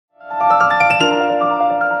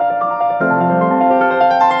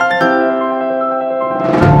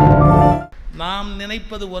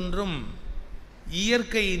நினைப்பது ஒன்றும்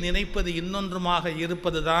இயற்கை நினைப்பது இன்னொன்றுமாக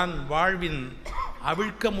இருப்பதுதான் வாழ்வின்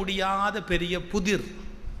அவிழ்க்க முடியாத பெரிய புதிர்.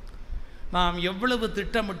 நாம் எவ்வளவு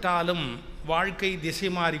திட்டமிட்டாலும் வாழ்க்கை திசை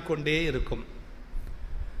மாறிக்கொண்டே இருக்கும்.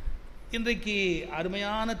 இன்றைக்கு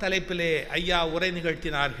அருமையான தலைப்பிலே ஐயா உரை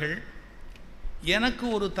நிகழ்த்தினார்கள். எனக்கு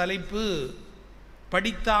ஒரு தலைப்பு,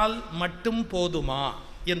 படித்தால் மட்டும் போதுமா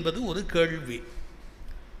என்பது ஒரு கேள்வி.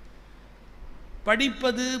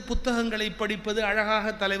 படிப்பது, புத்தகங்களை படிப்பது,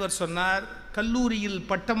 அழகாக தலைவர் சொன்னார். கல்லூரியில்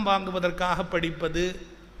பட்டம் வாங்குவதற்காக படிப்பது,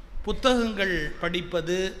 புத்தகங்கள்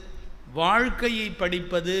படிப்பது, வாழ்க்கையை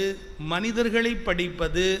படிப்பது, மனிதர்களை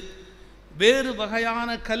படிப்பது, வேறு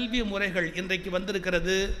வகையான கல்வி முறைகள் இன்றைக்கு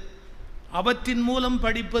வந்திருக்கிறது. அவற்றின் மூலம்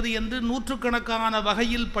படிப்பது என்று நூற்றுக்கணக்கான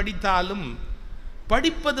வகையில் படித்தாலும்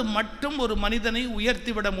படிப்பது மட்டும் ஒரு மனிதனை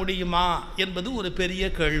உயர்த்திவிட முடியுமா என்பது ஒரு பெரிய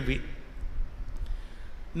கேள்வி.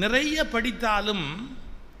 நிறைய படித்தாலும்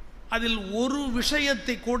அதில் ஒரு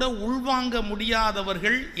விஷயத்தை கூட உள்வாங்க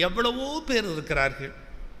முடியாதவர்கள் எவ்வளவோ பேர் இருக்கிறார்கள்.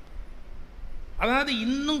 அதாவது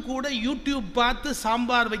இன்னும் கூட யூடியூப் பார்த்து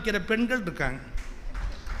சாம்பார் வைக்கிற பெண்கள் இருக்காங்க.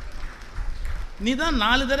 நீ தான்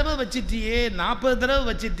 4 தடவை வச்சிட்டியே, 40 தடவை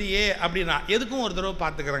வச்சிட்டியே அப்படின்னா எதுக்கும் ஒரு தடவை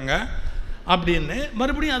பார்த்துக்கிறேங்க அப்படின்னு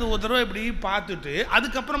மறுபடியும் அது ஒரு தடவை இப்படி பார்த்துட்டு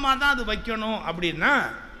அதுக்கப்புறமா தான் அது வைக்கணும் அப்படின்னா,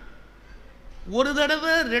 ஒரு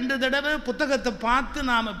தடவை 2 தடவை புத்தகத்தை பார்த்து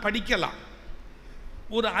நாம் படிக்கலாம்.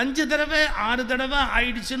 ஒரு 5 தடவை 6 தடவை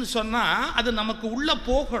ஆயிடுச்சுன்னு சொன்னால் அது நமக்கு உள்ளே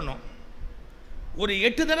போகணும். ஒரு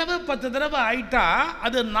 8 தடவை 10 தடவை ஆயிட்டா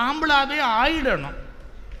அது நாம்பளாவே ஆயிடணும்.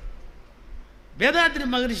 வேதாத்ரி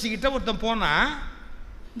மகரிஷி கிட்ட ஒருத்தன் போனால்,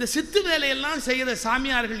 இந்த சித்து வேலையெல்லாம் செய்கிற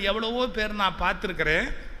சாமியார்கள் எவ்வளவோ பேர் நான் பார்த்துருக்கிறேன்,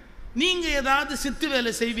 நீங்கள் ஏதாவது சித்து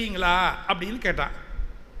வேலை செய்வீங்களா அப்படின்னு கேட்டான்.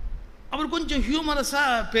 அவர் கொஞ்சம்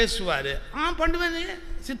ஹியூமரஸாக பேசுவார். பண்ணுவேனே,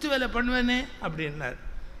 சித்து வேலை பண்ணுவேனே அப்படின்னார்.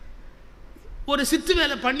 ஒரு சித்து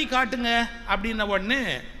வேலை பண்ணி காட்டுங்க அப்படின்ன உடனே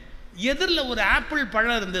எதிரில் ஒரு ஆப்பிள்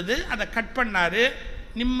பழம் இருந்தது, அதை கட் பண்ணார்,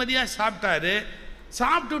 நிம்மதியாக சாப்பிட்டாரு.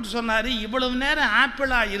 சாப்பிட்டுட்டு சொன்னார், இவ்வளவு நேரம்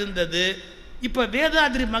ஆப்பிளாக இருந்தது இப்போ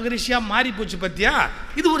வேதாத்ரி மகரிஷியாக மாறி போச்சு பற்றியா,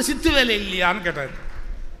 இது ஒரு சித்து வேலை இல்லையான்னு கேட்டார்.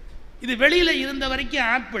 இது வெளியில் இருந்த வரைக்கும்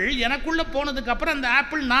ஆப்பிள், எனக்குள்ளே போனதுக்கப்புறம் அந்த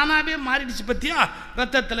ஆப்பிள் நானாகவே மாறிடுச்சு பற்றியா,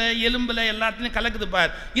 ரத்தத்தில் எலும்பில் எல்லாத்துலேயும் கலக்குது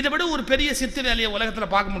பார், இதை விட ஒரு பெரிய சித்து வேலையை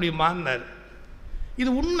உலகத்தில் பார்க்க முடியுமான்னார்.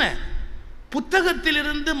 இது உண்மை.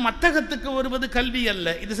 புத்தகத்திலிருந்து மத்தகத்துக்கு வருவது கல்வி அல்ல.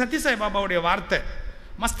 இது சத்யசாய் பாபாவுடைய வார்த்தை.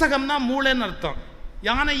 மஸ்தகம்னா மூளைன்னு அர்த்தம்.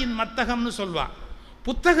 யானையின் மத்தகம்னு சொல்வான்.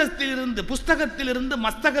 புஸ்தகத்திலிருந்து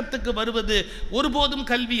மஸ்தகத்துக்கு வருவது ஒருபோதும்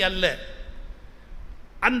கல்வி அல்ல.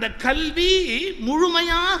 அந்த கல்வி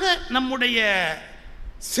முழுமையாக நம்முடைய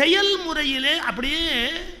செயல்முறையிலே அப்படியே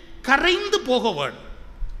கரைந்து போக வேண்டும்.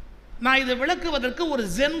 நான் இதை விளக்குவதற்கு ஒரு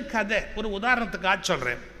ஜென் கதை ஒரு உதாரணத்துக்காக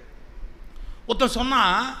சொல்கிறேன். ஒருத்தர்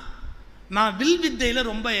சொன்னால், நான் வில் வித்தையில்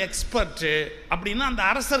ரொம்ப எக்ஸ்பர்ட்டு அப்படின்னு அந்த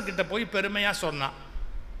அரசர்கிட்ட போய் பெருமையாக சொன்னான்.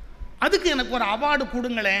 அதுக்கு எனக்கு ஒரு அவார்டு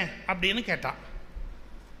கொடுங்களேன் அப்படின்னு கேட்டான்.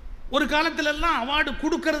 ஒரு காலத்திலெல்லாம் அவார்டு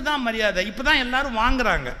கொடுக்கறது தான் மரியாதை, இப்போ தான் எல்லாரும்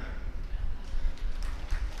வாங்குறாங்க.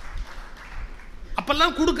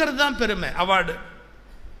 அப்பெல்லாம் கொடுக்கறது தான் பெருமை, அவார்டு.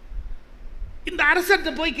 இந்த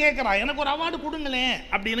அரசர்கிட்ட போய் கேட்குறான், எனக்கு ஒரு அவார்டு கொடுங்களேன்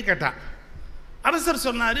அப்படின்னு கேட்டான். அரசர்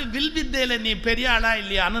சொன்னார், வில் வித்தையில் நீ பெரிய ஆளா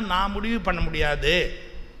இல்லையான்னு நான் முடிவு பண்ண முடியாது.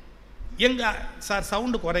 சார்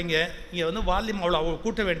சவுண்டு குறைங்க, இங்கே வந்து வால்யூம் அவ்வளோ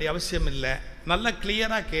கூட்ட வேண்டிய அவசியம் இல்லை, நல்லா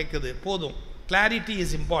கிளியராக கேட்குது, போதும். Clarity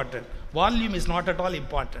is important, volume is not at all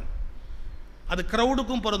important. அது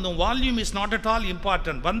க்ரௌடுக்கும் பொருந்தும். Volume is not at all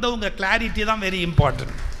important, வந்தவங்க கிளாரிட்டி தான் வெரி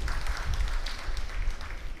இம்பார்ட்டன்ட்.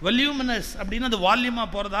 வல்யூமினஸ் அப்படின்னு அது வால்யூமாக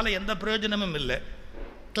போகிறதால எந்த பிரயோஜனமும் இல்லை.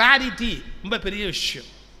 கிளாரிட்டி ரொம்ப பெரிய விஷயம்.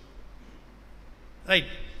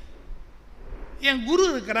 ரைட். என் குரு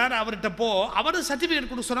இருக்கிறார், அவர்கிட்ட அவர் சர்டிஃபிகேட்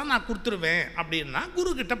கொடுக்க சொன்னால் நான் கொடுத்துருவேன் அப்படின்னா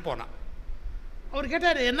குரு கிட்ட போனான். அவர்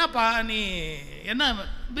கேட்டார், என்னப்பா நீ என்ன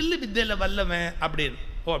வில்லு வித்தையில் வல்லவன் அப்படின்னு.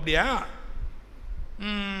 அப்படியா,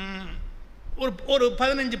 ஒரு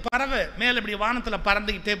 15 பறவை மேலே இப்படி வானத்தில்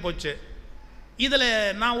பறந்துக்கிட்டே போச்சு. இதில்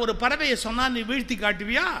நான் ஒரு பறவையை சொன்னால் நீ வீழ்த்தி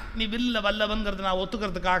காட்டுவியா, நீ வில்லில் வல்லவன்கிறது நான்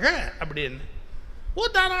ஒத்துக்கிறதுக்காக அப்படின்னு.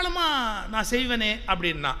 தாராளமாக நான் செய்வேனே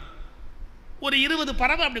அப்படின்னா. ஒரு 20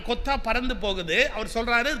 பறவை அப்படி கொத்தா பறந்து போகுது. அவர்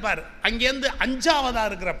சொல்கிறாரு, பாரு அங்கேருந்து 5ஆவதாக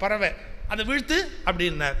இருக்கிற பறவை, அதை வீழ்த்து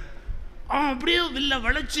அப்படின்னார். அப்படியே வில்ல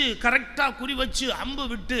வளைச்சு கரெக்டாக குறி வச்சு அம்பு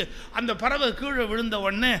விட்டு அந்த பறவை கீழே விழுந்த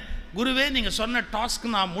உடனே, குருவே நீங்கள் சொன்ன டாஸ்க்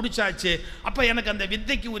நான் முடிச்சாச்சு, அப்போ எனக்கு அந்த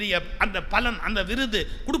வித்தைக்கு உரிய அந்த பலன், அந்த விருது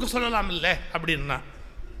கொடுக்க சொல்லலாம் இல்லை அப்படின்னா.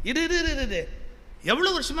 இரு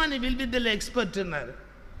எவ்வளோ வருஷமாக நீ வில் வித்தையில் எக்ஸ்பர்ட்னாரு.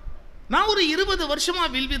 நான் ஒரு 20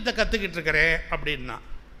 வருஷமாக வில் வித்தை கற்றுக்கிட்டு இருக்கிறேன் அப்படின்னா.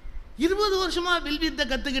 20 வருஷமாக வில் வித்தை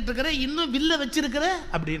கற்றுக்கிட்டு இருக்கிறேன், இன்னும் வில்ல வச்சிருக்கிற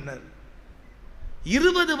அப்படின்னாரு.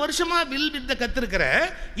 20 வருஷமாக வில் வித்தை கற்றுருக்கிற,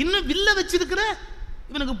 இன்னும் வில்ல வச்சிருக்கிற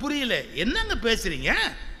இவனுக்கு புரியல, என்னங்க பேசுறீங்க,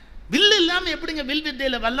 வில்லு இல்லாமல் எப்படிங்க வில்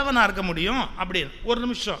வித்தையில் வல்லவனாக இருக்க முடியும் அப்படின்னு. ஒரு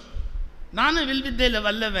நிமிஷம், நானும் வில் வித்தையில்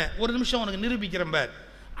வல்லவன், ஒரு நிமிஷம் உனக்கு நிரூபிக்கிறேன் பார்.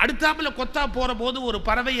 அடுத்தாப்பில் கொத்தா போகிற போது ஒரு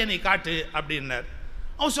பறவையை நீ காட்டு அப்படின்னார்.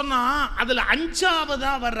 அவன் சொன்னான், அதில்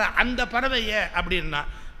 5ஆவதா வர்ற அந்த பறவையை அப்படின்னா.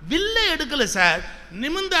 வில்லை எடுக்கல சார்,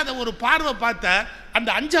 நிமிர்ந்து அதை ஒரு பார்வை பார்த்த அந்த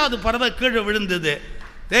 5ஆவது பறவை கீழே விழுந்தது.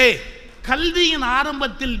 டேய், கல்வியின்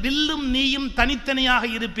ஆரம்பத்தில் வில்லும் நீயும் தனித்தனியாக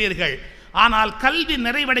இருப்பீர்கள், ஆனால் கல்வி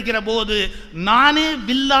நிறைவடைகிற போது நானே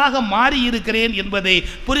வில்லாக மாறி இருக்கிறேன் என்பதை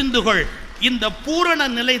புரிந்துகொள். இந்த பூரண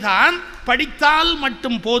நிலைதான் படித்தால்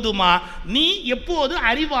மட்டும் போதுமா, நீ எப்போது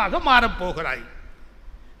அறிவாக மாறப்போகிறாய்.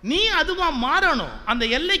 நீ அதுவா மாறணும், அந்த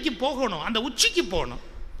எல்லைக்கு போகணும், அந்த உச்சிக்கு போகணும்.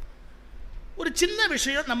 ஒரு சின்ன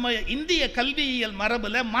விஷயம், நம்ம இந்திய கல்வியியல்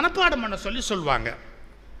மரபில் மனப்பாடம் பண்ண சொல்லி சொல்லுவாங்க.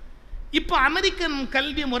 இப்போ அமெரிக்கன்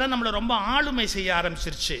கல்வி முறை நம்மளை ரொம்ப ஆளுமை செய்ய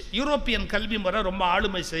ஆரம்பிச்சிருச்சு, யூரோப்பியன் கல்வி முறை ரொம்ப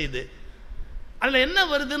ஆளுமை செய்யுது. அதில் என்ன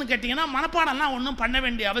வருதுன்னு கேட்டிங்கன்னா, மனப்பாடம்லாம் ஒன்றும் பண்ண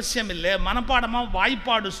வேண்டிய அவசியம் இல்லை, மனப்பாடமாக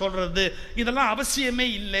வாய்ப்பாடு சொல்கிறது இதெல்லாம் அவசியமே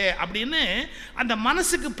இல்லை அப்படின்னு அந்த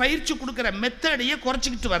மனசுக்கு பயிற்சி கொடுக்குற மெத்தடையே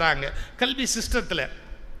குறைச்சிக்கிட்டு வராங்க கல்வி சிஸ்டத்தில்.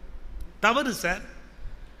 தவறு சார்.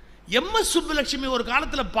 எம்எஸ் சுப்புலட்சுமி ஒரு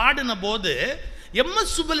காலத்தில் பாடின போது,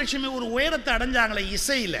 எம்எஸ் சுப்புலட்சுமி ஒரு உயரத்தை அடைஞ்சாங்களே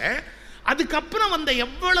இசையில், அதுக்கப்புறம் வந்த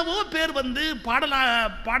எவ்வளவோ பேர் வந்து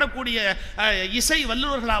பாடக்கூடிய இசை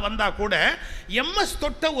வல்லுநர்களாக வந்தால் கூட எம்எஸ்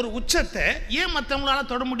தொட்ட ஒரு உச்சத்தை ஏன் மற்றவங்களால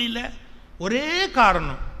தொட முடியல? ஒரே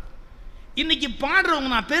காரணம், இன்னைக்கு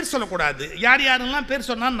பாடுறவங்க, நான் பேர் சொல்லக்கூடாது, யார் யாரெல்லாம் பேர்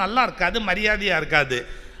சொன்னால் நல்லா இருக்காது, மரியாதையாக இருக்காது.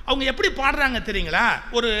 அவங்க எப்படி பாடுறாங்க தெரியுங்களா?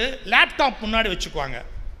 ஒரு லேப்டாப் முன்னாடி வச்சுக்குவாங்க,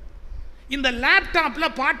 இந்த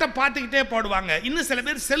லேப்டாப்பில் பாட்டை பார்த்துக்கிட்டே பாடுவாங்க. இன்னும் சில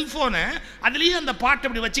பேர் செல்ஃபோனை அதுலேயும் அந்த பாட்டை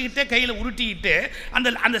அப்படி வச்சுக்கிட்டே கையில் உருட்டிக்கிட்டு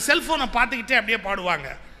அந்த செல்ஃபோனை பார்த்துக்கிட்டே அப்படியே பாடுவாங்க.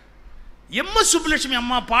 எம்எஸ் சுப்புலட்சுமி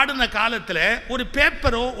அம்மா பாடின காலத்தில் ஒரு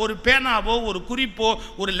பேப்பரோ ஒரு பேனாவோ ஒரு குறிப்போ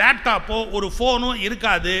ஒரு லேப்டாப்போ ஒரு ஃபோனோ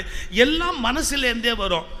இருக்காது, எல்லாம் மனசுலேருந்தே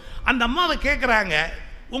வரும். அந்த அம்மாவை கேட்குறாங்க,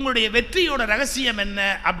 உங்களுடைய வெற்றியோட ரகசியம் என்ன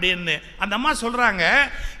அப்படின்னு. அந்த அம்மா சொல்கிறாங்க,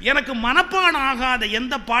 எனக்கு மனப்பாடம் ஆகாத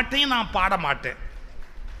எந்த பாட்டையும் நான் பாட மாட்டேன்.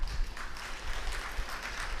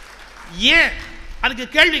 ஏன்? அதுக்கு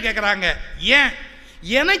கேள்வி கேட்குறாங்க. ஏன்?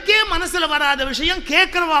 எனக்கே மனசில் வராத விஷயம்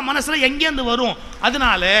கேட்குறவா மனசில் எங்கேருந்து வரும்?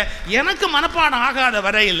 அதனால எனக்கு மனப்பாடம் ஆகாத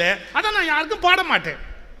வரையில் அதை நான் யாருக்கும் பாட மாட்டேன்.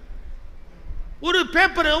 ஒரு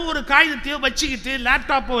பேப்பரோ ஒரு காகிதத்தையோ வச்சுக்கிட்டு,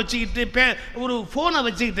 லேப்டாப்பை வச்சுக்கிட்டு, ஒரு ஃபோனை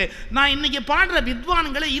வச்சுக்கிட்டு நான் இன்றைக்கி பாடுற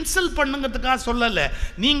வித்வான்களை இன்சல்ட் பண்ணுங்கிறதுக்காக சொல்லலை,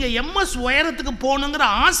 நீங்கள் எம்எஸ் உயரத்துக்கு போகணுங்கிற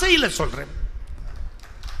ஆசையில் சொல்கிறேன்.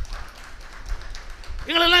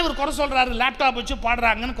 எங்களெல்லாம் இவர் குறை சொல்கிறாரு, லேப்டாப் வச்சு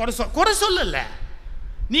பாடுறாங்கன்னு குறை சொல்லலை.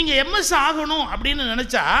 நீங்கள் எம்எஸ் ஆகணும் அப்படின்னு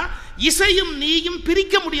நினச்சா இசையும் நீயும்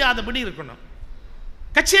பிரிக்க முடியாதபடி இருக்கணும்.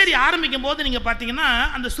 கச்சேரி ஆரம்பிக்கும் போது நீங்கள் பார்த்தீங்கன்னா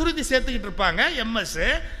அந்த சுருதி சேர்த்துக்கிட்டு இருப்பாங்க எம்எஸ்.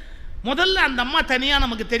 முதல்ல அந்த அம்மா தனியாக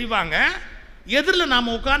நமக்கு தெரிவாங்க, எதிரில்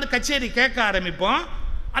நாம் உட்காந்து கச்சேரி கேட்க ஆரம்பிப்போம்.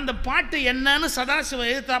 அந்த பாட்டு என்னன்னு சதாசிவ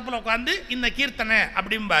எதிர்த்தாப்பில் உட்காந்து இந்த கீர்த்தனை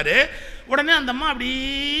அப்படிம்பாரு. உடனே அந்த அம்மா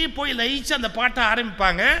அப்படியே போய் லயிச்சு அந்த பாட்டை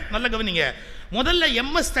ஆரம்பிப்பாங்க. நல்ல கவனிங்க, முதல்ல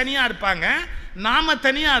எம்எஸ் தனியாக இருப்பாங்க, நாம்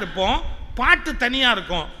தனியாக இருப்போம், பாட்டு தனியாக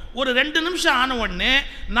இருக்கும். ஒரு 2 நிமிஷம் ஆன உடனே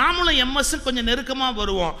நாமளும் எம்எஸ் கொஞ்சம் நெருக்கமாக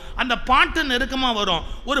வருவோம், அந்த பாட்டு நெருக்கமாக வரும்.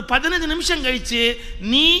 ஒரு 15 நிமிஷம் கழித்து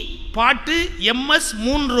நீ பாட்டு எம்எஸ்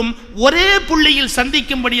 3ம் ஒரே புள்ளியில்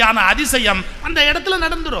சந்திக்கும்படியான அதிசயம் அந்த இடத்துல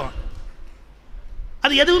நடந்துடும்.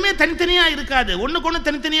 அது எதுவுமே தனித்தனியாக இருக்காது, ஒன்றுக்கு ஒன்று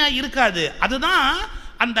தனித்தனியாக இருக்காது. அதுதான்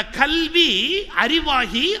அந்த கல்வி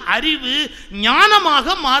அறிவாகி அறிவு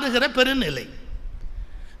ஞானமாக மாறுகிற பெருநிலை.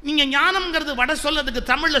 நீங்கள் ஞானம்ங்கிறது வட சொல்லதுக்கு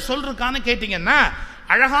தமிழில் சொல்லிருக்கான்னு கேட்டிங்கன்னா,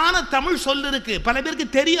 அழகான தமிழ் சொல் இருக்கு, பல பேருக்கு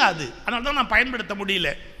தெரியாது, அதனால தான் நான் பயன்படுத்த முடியல.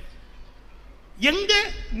 எங்க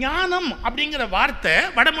ஞானம் அப்படிங்கிற வார்த்தை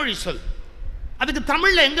வடமொழி சொல், அதுக்கு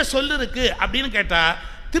தமிழில் எங்க சொல் இருக்கு அப்படின்னு கேட்டால்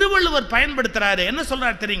திருவள்ளுவர் பயன்படுத்துறாரு. என்ன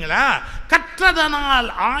சொல்றாரு தெரியுங்களா? கற்றதனால்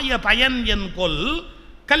ஆய பயன் என்கொல்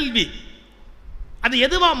கல்வி. அது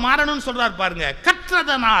எதுவா மாறணும்னு சொல்றாரு பாருங்க.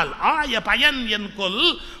 கற்றதனால் ஆய பயன் என்கொல்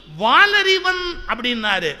வாலறிவன்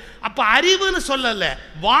அப்படின்னாரு. அப்ப அறிவுன்னு சொல்லல,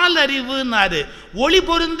 வாலறிவுன்னாரு, ஒளி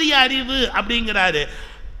பொருந்திய அறிவு அப்படிங்கிறாரு.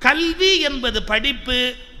 கல்வி என்பது படிப்பு,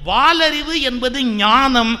 வாலறிவு என்பது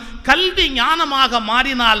ஞானம். கல்வி ஞானமாக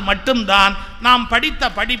மாறினால் மட்டும்தான் நாம்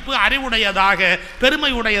படித்த படிப்பு அறிவுடையதாக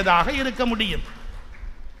பெருமையுடையதாக இருக்க முடியும்.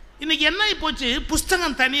 இன்னைக்கு என்ன போச்சு,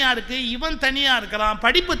 புஸ்தகம் தனியா இருக்கு, இவன் தனியா இருக்கிறான்,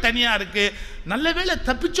 படிப்பு தனியா இருக்கு, நல்ல வேளை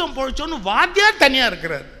தப்பிச்சோம் பொழைச்சோன்னு வாத்தியார் தனியா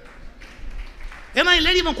இருக்கிறார். ஏன்னா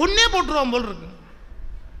இல்லை இவன் கொன்னே போட்டுருவான் போல் இருக்கு.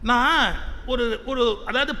 நான் ஒரு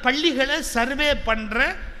அதாவது பள்ளிகளை சர்வே பண்ற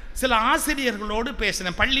சில ஆசிரியர்களோடு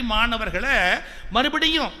பேசினேன். பள்ளி மாணவர்களை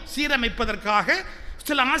மறுபடியும் சீரமைப்பதற்காக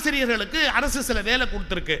சில ஆசிரியர்களுக்கு அரசு சில வேலை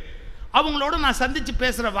கொடுத்துருக்கு. அவங்களோட நான் சந்தித்து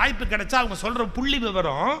பேசுகிற வாய்ப்பு கிடைச்சா அவங்க சொல்கிற புள்ளி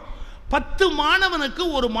விவரம், 10 மாணவனுக்கு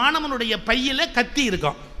ஒரு மாணவனுடைய பையில கத்தி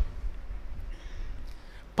இருக்கும்.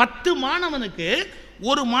 10 மாணவனுக்கு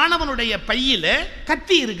ஒரு மாணவனுடைய பையில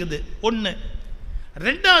கத்தி இருக்குது. ஒன்று.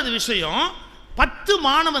 ரெண்டாவது விஷயம், 10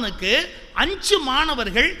 மாணவனுக்கு 5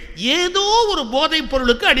 மாணவர்கள் ஏதோ ஒரு போதைப்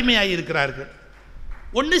பொருளுக்கு அடிமையாகியிருக்கிறார்கள்.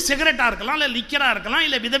 ஒன்று சிகரெட்டாக இருக்கலாம், இல்லை லிக்கராக இருக்கலாம்,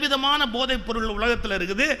 இல்லை விதவிதமான போதைப் பொருள் உலகத்தில்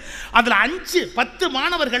இருக்குது. அதில் 10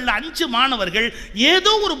 மாணவர்கள் 5 மாணவர்கள்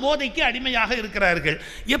ஏதோ ஒரு போதைக்கு அடிமையாக இருக்கிறார்கள்.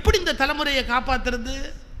 எப்படி இந்த தலைமுறையை காப்பாற்றுறது?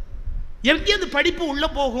 எங்கேருந்து படிப்பு உள்ளே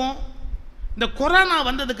போகும்? இந்த கொரோனா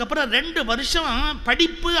வந்ததுக்கப்புறம் 2 வருஷம்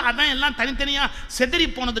படிப்பு அதான் எல்லாம் தனித்தனியாக செதறி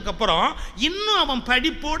போனதுக்கப்புறம் இன்னும் அவன்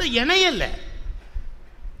படிப்போடு இணையலை.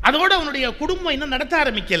 அதோடு அவனுடைய குடும்பம் இன்னும் நடத்த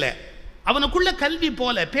ஆரம்பிக்கலை. அவனுக்குள்ள கல்வி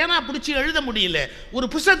போல, பேனா பிடிச்சி எழுத முடியல, ஒரு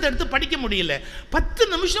புத்தகத்தை எடுத்து படிக்க முடியல. 10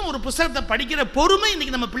 நிமிஷம் ஒரு புத்தகத்தை படிக்கிற பொறுமை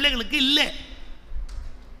இன்னைக்கு நம்ம பிள்ளைகளுக்கு இல்லை.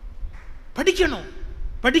 படிக்கணும்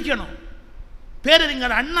படிக்கணும்.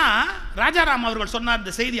 பேரறிஞர் அண்ணா ராஜாராம் அவர்கள் சொன்னார்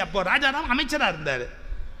இந்த செய்தி. அப்போ ராஜாராம் அமைச்சராக இருந்தார்,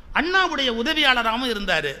 அண்ணாவுடைய உதவியாளராகவும்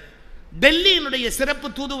இருந்தார், டெல்லியினுடைய சிறப்பு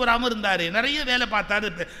தூதுவராகவும் இருந்தார், நிறைய வேலை பார்த்தாரு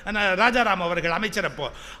ராஜாராம் அவர்கள் அமைச்சர். அப்போ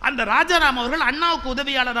அந்த ராஜாராம் அவர்கள் அண்ணாவுக்கு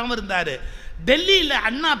உதவியாளராகவும் இருந்தார். டெல்லியில்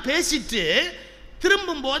அண்ணா பேசிட்டு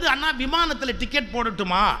திரும்பும்போது, அண்ணா விமானத்தில் டிக்கெட்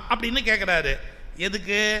போடட்டுமா அப்படின்னு கேட்குறாரு.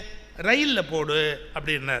 எதுக்கு? ரயிலில் போடு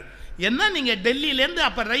அப்படின்னார். என்ன, நீங்கள் டெல்லியிலேருந்து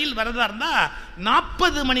அப்போ ரயில் வரதா இருந்தால்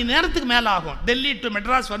 40 மணி நேரத்துக்கு மேலே ஆகும் டெல்லி டு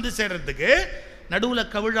மெட்ராஸ் வந்து சேர்றதுக்கு.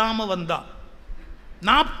 நடுவில் கவிழாமல் வந்தால்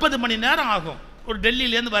 40 மணி நேரம் ஆகும் ஒரு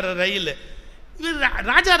டெல்லியிலேருந்து வர ரயில். இவர்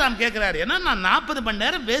ராஜாராம் கேட்குறாரு, ஏன்னா நான் 40 மணி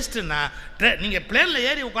நேரம் வேஸ்ட்டுண்ணா, நீங்கள் பிளேனில்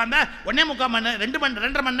ஏறி உட்காந்தா 1.25 மணி நேரம்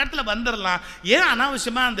 2.5 மணி நேரத்தில் வந்துடலாம், ஏன்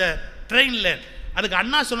அனாவசியமாக அந்த ட்ரெயினில்? அதுக்கு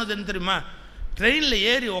அண்ணா சொன்னது என்ன தெரியுமா? ட்ரெயினில்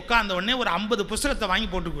ஏறி உட்காந்த உடனே ஒரு 50 புத்தகத்தை வாங்கி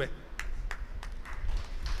போட்டுக்குவேன்.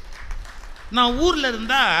 நான் ஊரில்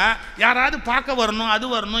இருந்தால் யாராவது பார்க்க வரணும், அது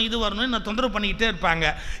வரணும், இது வரணும், நான் தொந்தரவு பண்ணிக்கிட்டே இருப்பாங்க.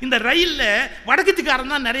 இந்த ரயிலில்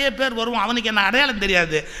வடக்கத்துக்காரன் தான் நிறைய பேர் வருவோம், அவனுக்கு என்ன அடையாளம்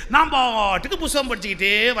தெரியாது. நான் பாட்டுக்கு புத்தகம்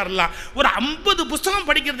படிச்சுக்கிட்டே வரலாம். ஒரு 50 புத்தகம்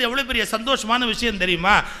படிக்கிறது எவ்வளோ பெரிய சந்தோஷமான விஷயம்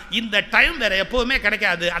தெரியுமா? இந்த டைம் வேறு எப்போவுமே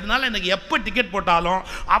கிடைக்காது. அதனால எனக்கு எப்போ டிக்கெட் போட்டாலும்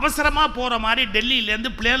அவசரமாக போகிற மாதிரி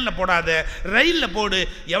டெல்லியிலேருந்து பிளேனில் போடாது, ரயிலில் போடு,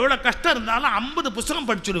 எவ்வளோ கஷ்டம் இருந்தாலும் 50 புத்தகம்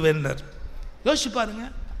படிச்சுடுவேன்னார். யோசிச்சு பாருங்க.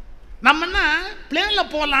 நம்மன்னா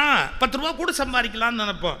பிளேனில் போகலாம், 10 ரூபா கூட சம்பாதிக்கலாம்னு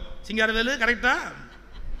நினைப்போம். சிங்காரவேலு கரெக்டா?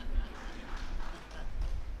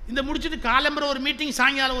 இந்த முடிச்சுட்டு காலம்புற ஒரு மீட்டிங்,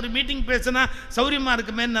 சாயங்காலம் ஒரு மீட்டிங் பேசினா சௌரியமாக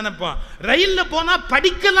இருக்குமேன்னு நினைப்போம். ரயிலில் போனால்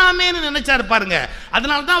படிக்கலாமேன்னு நினைச்சாரு பாருங்க.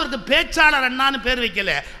 அதனால தான் அவருக்கு பேச்சாளர் அண்ணான்னு பேர்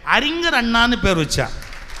வைக்கல, அறிஞர் அண்ணான்னு பேர் வச்சா.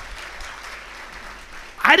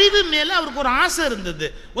 அறிவு மேலே அவருக்கு ஒரு ஆசை இருந்தது.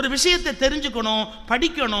 ஒரு விஷயத்தை தெரிஞ்சுக்கணும்,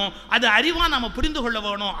 படிக்கணும், அது அறிவாக நம்ம புரிந்து கொள்ள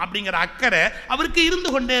வேணும் அப்படிங்கிற அக்கறை அவருக்கு இருந்து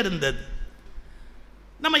கொண்டே இருந்தது.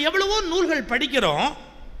 நம்ம எவ்வளவோ நூல்கள் படிக்கிறோம்,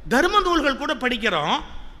 தர்ம நூல்கள் கூட படிக்கிறோம்,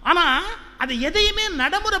 ஆனால் அதை எதையுமே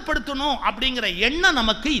நடைமுறைப்படுத்தணும் அப்படிங்கிற எண்ணம்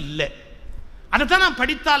நமக்கு இல்லை. அதை தான் நான்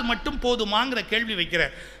படித்தால் மட்டும் போதுமாங்கிற கேள்வி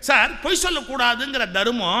வைக்கிறேன். சார், பொய் சொல்லக்கூடாதுங்கிற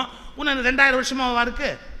தர்மம் உன்னை 2000 வருஷமாவா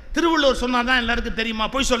இருக்கு? திருவள்ளுவர் சொன்னால் தான் எல்லாருக்கும் தெரியுமா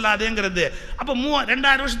பொய் சொல்லாதேங்கிறது? அப்போ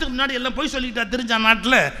 2000 வருஷத்துக்கு முன்னாடி எல்லாம் பொய் சொல்லிக்கிட்டா தெரிஞ்சா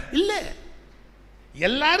நாட்டில்? இல்லை,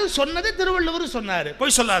 எல்லாரும் சொன்னதே திருவள்ளுவர் சொன்னார்,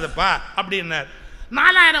 பொய் சொல்லாதப்பா அப்படின்னார்.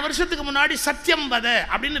 4000 வருஷத்துக்கு முன்னாடி சத்தியம் வத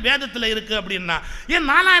அப்படின்னு வேதத்தில் இருக்கு அப்படின்னா, ஏன்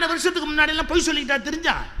 4000 வருஷத்துக்கு முன்னாடி எல்லாம் பொய் சொல்லிக்கிட்டா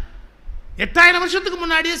தெரிஞ்சா? 8000 வருஷத்துக்கு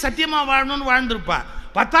முன்னாடியே சத்தியமாக வாழணும்னு வாழ்ந்திருப்பா,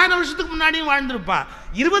 10,000 வருஷத்துக்கு முன்னாடியும் வாழ்ந்திருப்பா,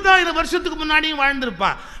 20,000 வருஷத்துக்கு முன்னாடியும்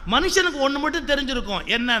வாழ்ந்திருப்பா. மனுஷனுக்கு ஒன்று மட்டும் தெரிஞ்சிருக்கும்,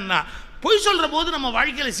 என்னன்னா பொய் சொல்கிற போது நம்ம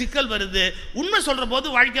வாழ்க்கையில் சிக்கல் வருது, உண்மை சொல்கிற போது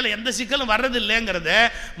வாழ்க்கையில் எந்த சிக்கலும் வர்றதில்லைங்கிறத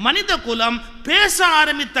மனித குலம் பேச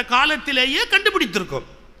ஆரம்பித்த காலத்திலேயே கண்டுபிடித்திருக்கும்.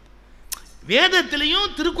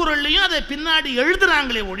 வேதத்திலையும் திருக்குறள்லையும் அதை பின்னாடி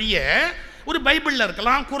எழுதுறாங்களே ஒழிய, ஒரு பைபிளில்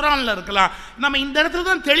இருக்கலாம், குரானில் இருக்கலாம், நம்ம இந்த இடத்துல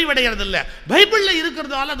தான் தெளிவடைகிறது இல்லை. பைபிளில்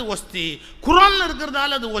இருக்கிறதால அது ஒஸ்தி, குரானில்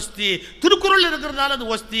இருக்கிறதால அது ஒஸ்தி, திருக்குறள் இருக்கிறதால அது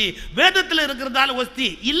ஒஸ்தி, வேதத்தில் இருக்கிறதால ஒஸ்தி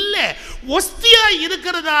இல்லை. ஒஸ்தியாக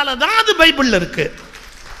இருக்கிறதால தான் அது பைபிளில் இருக்கு,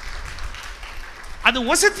 அது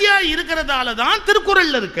வசதியா இருக்கிறதால தான்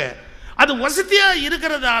திருக்குறள்ல இருக்கு, அது வசதியா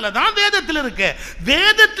இருக்கிறதால தான் வேதத்தில் இருக்கு.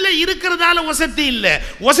 வேதத்தில் இருக்கிறதால வசதி இல்லை,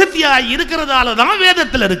 வசதியா இருக்கிறதால தான்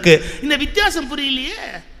வேதத்தில் இருக்கு. இந்த வித்தியாசம் புரியலையே.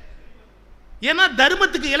 ஏன்னா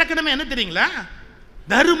தர்மத்துக்கு இலக்கணமே என்ன தெரியுங்களா?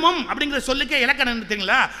 தர்மம் அப்படிங்கிற சொல்லுக்கே இலக்கணம் என்ன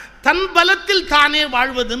தெரியுங்களா? தன் பலத்தில் தானே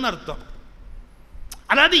வாழ்வதுன்னு அர்த்தம்.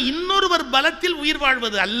 அதாவது இன்னொருவர் பலத்தில் உயிர்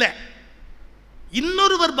வாழ்வது அல்ல.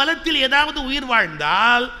 இன்னொருவர் பலத்தில் ஏதாவது உயிர்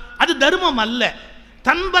வாழ்ந்தால் அது தர்மம் அல்ல.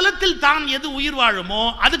 தன் பலத்தில் தான் எது உயிர் வாழுமோ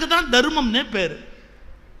அதுக்கு தான் தர்மம்னே பேர்.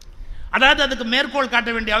 அதாவது அதுக்கு மேற்கோள் காட்ட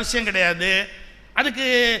வேண்டிய அவசியம் கிடையாது, அதுக்கு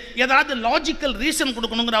ஏதாவது லாஜிக்கல் ரீசன்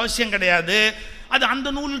கொடுக்கணுங்கிற அவசியம் கிடையாது. அது அந்த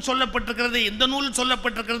நூலில் சொல்லப்பட்டிருக்கிறது, இந்த நூலில்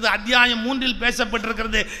சொல்லப்பட்டிருக்கிறது, அத்தியாயம் 3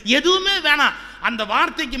 பேசப்பட்டிருக்கிறது, எதுவுமே வேணாம். அந்த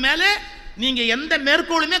வார்த்தைக்கு மேலே நீங்கள் எந்த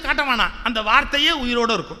மேற்கோளுமே காட்ட வேணாம், அந்த வார்த்தையே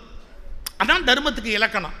உயிரோடு இருக்கும். அதான் தர்மத்துக்கு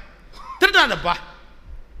இலக்கணம். திருடாதப்பா,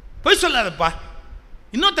 பொய் சொல்லாதப்பா,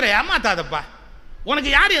 இன்னொருத்தரை ஏமாத்தாதப்பா, உனக்கு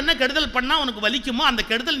யார் என்ன கெடுதல் பண்ணால் உனக்கு வலிக்குமோ அந்த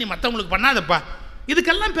கெடுதல் நீ மற்றவங்களுக்கு பண்ணாதப்பா.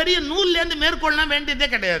 இதுக்கெல்லாம் பெரிய நூல்லேருந்து மேற்கோள்லாம் வேண்டியதே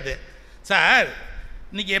கிடையாது சார்.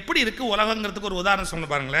 இன்னைக்கு எப்படி இருக்குது உலகங்கிறதுக்கு ஒரு உதாரணம் சொல்ல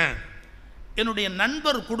பாருங்களேன். என்னுடைய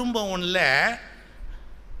நண்பர் குடும்பம் ஒன்றில்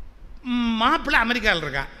மாப்பிள்ளை அமெரிக்காவில்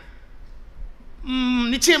இருக்கான்.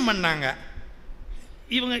 நிச்சயம் பண்ணாங்க.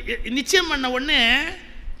 இவங்க நிச்சயம் பண்ண உடனே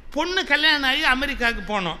பொண்ணு கல்யாணம் ஆகி அமெரிக்காவுக்கு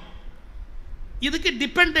போனோம். இதுக்கு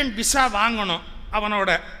டிபெண்ட் விசா வாங்கணும்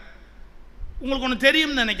அவனோட. உங்களுக்கு ஒன்று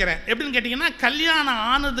தெரியும்னு நினைக்கிறேன். எப்படின்னு கேட்டிங்கன்னா, கல்யாணம்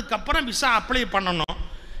ஆனதுக்கப்புறம் விசா அப்ளை பண்ணணும்.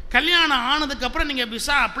 கல்யாணம் ஆனதுக்கப்புறம் நீங்கள்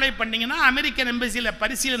விசா அப்ளை பண்ணிங்கன்னா அமெரிக்கன் எம்பசியில்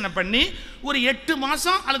பரிசீலனை பண்ணி ஒரு 8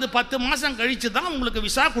 மாதம் அல்லது 10 மாதம் கழித்து தான் உங்களுக்கு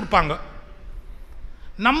விசா கொடுப்பாங்க.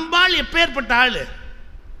 நம்பால் எப்பேற்பட்ட ஆள்,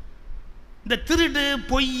 இந்த திருடு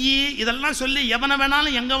பொய் இதெல்லாம் சொல்லி எவனை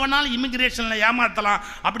வேணாலும் எங்கே வேணாலும் இமிக்ரேஷனில் ஏமாற்றலாம்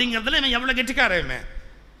அப்படிங்கிறதுல இவன் எவ்வளோ கெட்டிக்காரன்.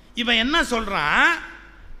 இவன் என்ன சொல்கிறான்,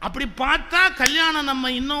 அப்படி பார்த்தா கல்யாணம்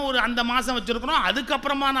நம்ம இன்னும் ஒரு அந்த மாதம் வச்சுருக்கிறோம்,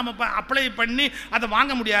 அதுக்கப்புறமா நம்ம அப்ளை பண்ணி அதை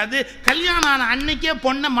வாங்க முடியாது. கல்யாணம் ஆன அன்னைக்கே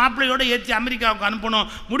பொண்ணை மாப்பிள்ளையோடு ஏற்றி அமெரிக்காவுக்கு அனுப்பணும்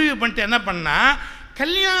முடிவு பண்ணிட்டு என்ன பண்ணால்,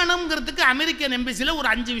 கல்யாணங்கிறதுக்கு அமெரிக்கன் எம்பசியில் ஒரு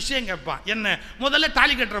 5 விஷயம் கேட்பான். என்ன, முதல்ல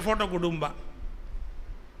தாலி கட்டுற ஃபோட்டோ கொடும்பா,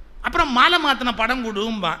 அப்புறம் மாலை மாற்றின படம்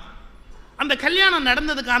கொடும்பா, அந்த கல்யாணம்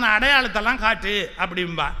நடந்ததுக்கான அடையாளத்தெல்லாம் காட்டு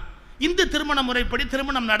அப்படிம்பா, இந்து திருமண முறைப்படி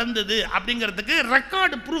திருமணம் நடந்தது அப்படிங்கிறதுக்கு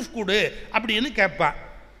ரெக்கார்டு ப்ரூஃப் கொடு அப்படின்னு கேட்பான்.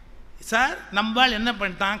 சார் நம்மால் என்ன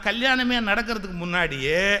பண்ணிட்டான், கல்யாணமே நடக்கிறதுக்கு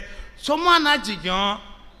முன்னாடியே சும்மா நாச்சிக்கும்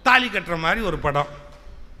தாலி கட்டுற மாதிரி ஒரு படம்,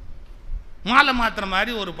 மாலை மாற்றுற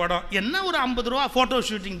மாதிரி ஒரு படம், என்ன ஒரு 50 ரூபா ஃபோட்டோ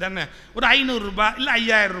ஷூட்டிங் தானே, ஒரு 500 ரூபாய் இல்லை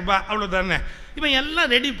 5000 ரூபாய் அவ்வளோ தானே. இவன்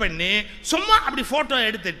எல்லாம் ரெடி பண்ணி சும்மா அப்படி ஃபோட்டோ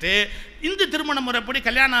எடுத்துட்டு இந்து திருமண முறைப்படி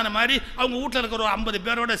கல்யாணம் ஆன மாதிரி அவங்க வீட்டில் இருக்கிற ஒரு 50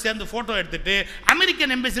 பேரோட சேர்ந்து ஃபோட்டோ எடுத்துட்டு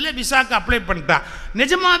அமெரிக்கன் எம்பசியில் விசாக்கு அப்ளை பண்ணிட்டான்.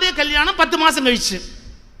 நிஜமாவே கல்யாணம் 10 மாதம் கழிச்சு.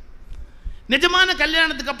 நிஜமான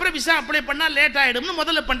கல்யாணத்துக்கு அப்புறம் விசா அப்ளை பண்ணால் லேட் ஆகிடும்னு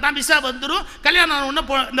முதல்ல பண்ணிட்டான். விசா வந்துடும், கல்யாணம் ஆன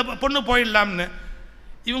உடனே இந்த பொண்ணு போயிடலாம்னு.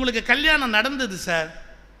 இவங்களுக்கு கல்யாணம் நடந்தது சார்,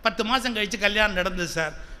 10 மாதம் கழிச்சு கல்யாணம் நடந்தது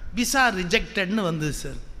சார். விசா ரிஜெக்டட்னு வந்தது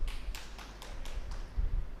சார்.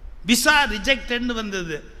 விசா ரிஜெக்டட்னு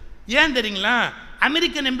வந்தது. ஏன் தெரியுங்களா,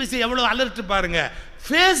 அமெரிக்கன் எம்பசி எவ்வளோ அலர்ட் பாருங்க.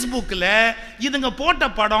 ஃபேஸ்புக்கில் இதுங்க போட்ட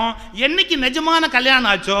படம் என்னைக்கு நிஜமான கல்யாணம்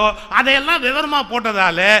ஆச்சோ அதையெல்லாம் விவரமாக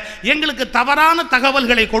போட்டதால் எங்களுக்கு தவறான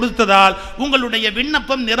தகவல்களை கொடுத்ததால் உங்களுடைய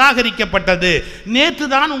விண்ணப்பம் நிராகரிக்கப்பட்டது. நேற்று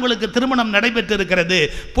தான் உங்களுக்கு திருமணம் நடைபெற்றிருக்கிறது.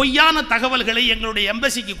 பொய்யான தகவல்களை எங்களுடைய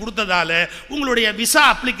எம்பசிக்கு கொடுத்ததால் உங்களுடைய விசா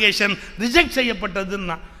அப்ளிகேஷன் ரிஜெக்ட்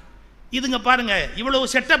செய்யப்பட்டதுன்னா. இதுங்க பாருங்க,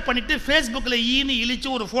 இவ்வளவு செட்டப் பண்ணிட்டு ஃபேஸ்புக்கில் ஈனி இழிச்சு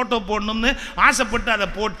ஒரு ஃபோட்டோ போடணும்னு ஆசைப்பட்டு அதை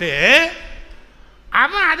போட்டு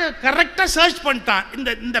அவன் அதை கரெக்டாக சர்ச் பண்ணிட்டான்.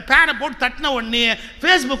 இந்த பேரை போட்டு தட்டின உடனே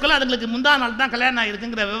ஃபேஸ்புக்கில் அதுங்களுக்கு முந்தா நாள் தான் கல்யாணம்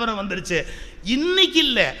ஆகிருக்குங்கிற விவரம் வந்துருச்சு. இன்னைக்கு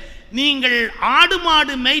இல்லை, நீங்கள் ஆடு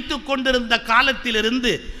மாடு மேய்த்து கொண்டிருந்த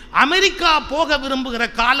காலத்திலிருந்து அமெரிக்கா போக விரும்புகிற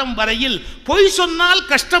காலம் வரையில் பொய் சொன்னால்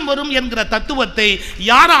கஷ்டம் வரும் என்கிற தத்துவத்தை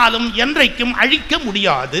யாராலும் என்றைக்கும் அழிக்க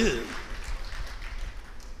முடியாது.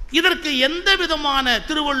 இதற்கு எந்த விதமான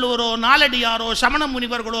திருவள்ளுவரோ நாலடியாரோ சமண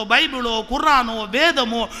முனிவர்களோ பைபிளோ குர்ஆனோ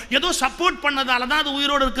வேதமோ ஏதோ சப்போர்ட் பண்ணதால தான் அது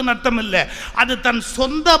உயிரோடு இருக்குன்னு அர்த்தம் இல்லை. அது தன்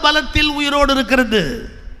சொந்த பலத்தில் உயிரோடு இருக்கிறது.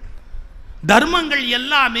 தர்மங்கள்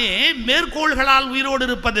எல்லாமே மேற்கோள்களால் உயிரோடு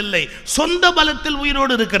இருப்பதில்லை, சொந்த பலத்தில்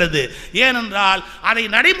உயிரோடு இருக்கிறது. ஏனென்றால் அதை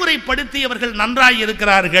நடைமுறைப்படுத்தியவர்கள் நன்றாய்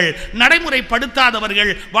இருக்கிறார்கள்,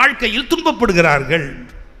 நடைமுறைப்படுத்தாதவர்கள் வாழ்க்கையில் துன்பப்படுகிறார்கள்.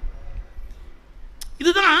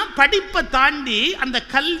 இதுதான் படிப்பை தாண்டி அந்த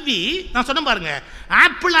கல்வி. நான் சொன்ன பாருங்க,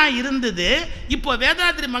 ஆப்பிளா இருந்தது இப்போ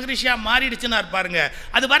வேதாத்ரி மகரிஷியா மாறிடுச்சுன்னா பாருங்க.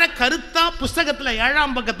 அது வர கருத்தா புஸ்தகத்தில்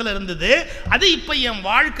 7ஆம் பக்கத்தில் இருந்தது, அது இப்போ என்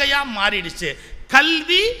வாழ்க்கையா மாறிடுச்சு.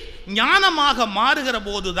 கல்வி ஞானமாக மாறுகிற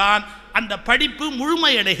போதுதான் அந்த படிப்பு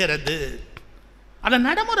முழுமையடைகிறது. அதை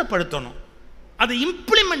நடைமுறைப்படுத்தணும், அதை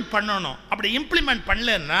இம்ப்ளிமெண்ட் பண்ணணும். அப்படி இம்ப்ளிமெண்ட்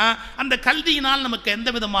பண்ணலன்னா அந்த கல்வியினால் நமக்கு எந்த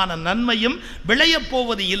விதமான நன்மையும் விளையப்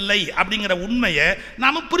போவது இல்லை அப்படிங்கிற உண்மையை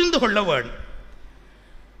நாம் புரிந்து கொள்ள வேண்டும்.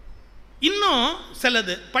 இன்னும்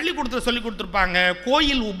சிலது பள்ளிக்கூடத்தில் சொல்லி கொடுத்துருப்பாங்க,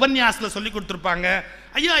 கோயில் உபன்யாசத்தில் சொல்லி கொடுத்துருப்பாங்க.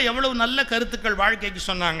 ஐயா எவ்வளவு நல்ல கருத்துக்கள் வாழ்க்கைக்கு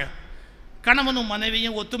சொன்னாங்க. கணவனும்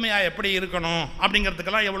மனைவியும் ஒத்துமையாக எப்படி இருக்கணும்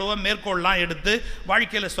அப்படிங்கிறதுக்கெல்லாம் எவ்வளவோ மேற்கோள்லாம் எடுத்து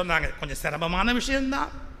வாழ்க்கையில் சொன்னாங்க. கொஞ்சம் சிரமமான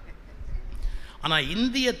விஷயம்தான். ஆனால்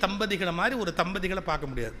இந்திய தம்பதிகளை மாதிரி ஒரு தம்பதிகளை பார்க்க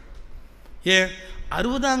முடியாது. ஏன்,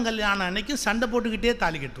 60ஆம் கல்யாணம் அன்னைக்கும் சண்டை போட்டுக்கிட்டே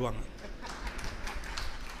தாலி கட்டுவாங்க.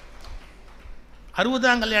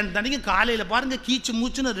 60ஆம் கல்யாணத்து அன்னைக்கு காலையில் பாருங்கள் கீச்சு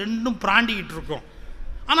மூச்சுன்னு ரெண்டும் பிராண்டிக்கிட்டு இருக்கும்.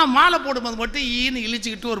 ஆனால் மாலை போடும்போது மட்டும் ஈன்னு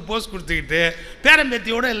இழிச்சிக்கிட்டு ஒரு போஸ் கொடுத்துக்கிட்டு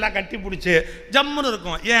பேரம்பேத்தியோடு எல்லாம் கட்டி பிடிச்சி ஜம்முன்னு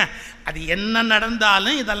இருக்கும். ஏன், அது என்ன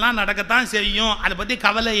நடந்தாலும் இதெல்லாம் நடக்கத்தான் செய்யும், அதை பற்றி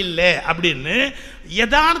கவலை இல்லை அப்படின்னு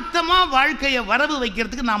யதார்த்தமாக வாழ்க்கையை வரவு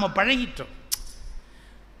வைக்கிறதுக்கு நாம் பழகிட்டோம்.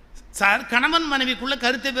 சார், கணவன் மனைவிக்குள்ளே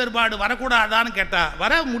கருத்து வேறுபாடு வரக்கூடாதான்னு கேட்டால்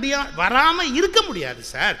வராமல் இருக்க முடியாது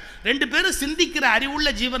சார். ரெண்டு பேரும் சிந்திக்கிற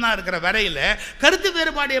அறிவுள்ள ஜீவனாக இருக்கிற வரையில் கருத்து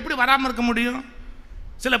வேறுபாடு எப்படி வராமல் இருக்க முடியும்?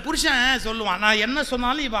 சில புருஷன் சொல்லுவான், நான் என்ன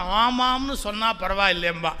சொன்னாலும் இவன் ஆமாம்னு சொன்னால்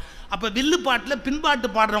பரவாயில்லையம்பா. அப்போ வில்லு பாட்டில் பின்பாட்டு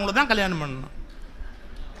பாடுறவங்கள தான் கல்யாணம் பண்ணணும்.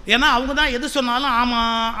 ஏன்னா அவங்க தான் எது சொன்னாலும்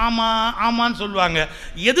ஆமாம் ஆமாம் ஆமான்னு சொல்லுவாங்க.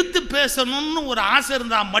 எதிர்த்து பேசணும்னு ஒரு ஆசை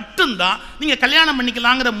இருந்தால் மட்டும்தான் நீங்கள் கல்யாணம்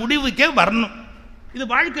பண்ணிக்கலாங்கிற முடிவுக்கே வரணும். இது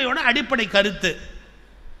வாழ்க்கையோட அடிப்படை கருத்து.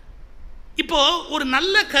 இப்போ ஒரு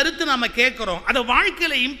நல்ல கருத்து நம்ம கேட்குறோம், அதை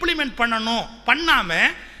வாழ்க்கையில் இம்ப்ளிமெண்ட் பண்ணணும்.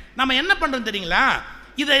 பண்ணாமல் நம்ம என்ன பண்ணுறோம் தெரியுங்களா?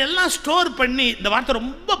 இதையெல்லாம் ஸ்டோர் பண்ணி, இந்த வார்த்தை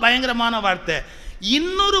ரொம்ப பயங்கரமான வார்த்தை,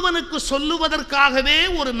 இன்னொருவனுக்கு சொல்லுவதற்காகவே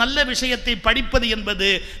ஒரு நல்ல விஷயத்தை படிப்பது என்பது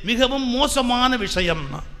மிகவும் மோசமான விஷயம்.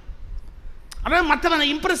 அதாவது மற்றவனை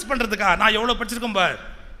இம்ப்ரெஸ் பண்ணுறதுக்கா, நான் எவ்வளோ படிச்சிருக்கேன் பார்,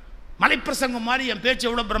 மலைப்பிரசங்கம் மாதிரி என் பேச்சு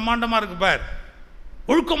எவ்வளோ பிரம்மாண்டமாக இருக்கு பார்,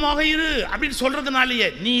 ஒழுக்கமாக இரு அப்படின்னு சொல்கிறதுனாலேயே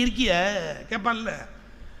நீ இருக்கிய கேட்பான்ல.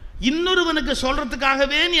 இன்னொருவனுக்கு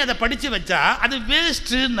சொல்கிறதுக்காகவே நீ அதை படித்து வச்சா அது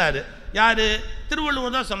வேஸ்ட்டுன்னாரு. யார்?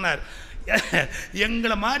 திருவள்ளுவர் தான் சொன்னார்.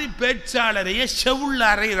 எங்களை மாதிரி பேச்சாளரையே செவுள்ள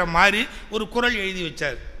அறைகிற மாதிரி ஒரு குறள் எழுதி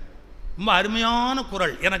வச்சார். ரொம்ப அருமையான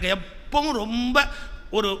குறள். எனக்கு எப்பவும் ரொம்ப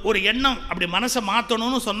ஒரு எண்ணம் அப்படி மனசை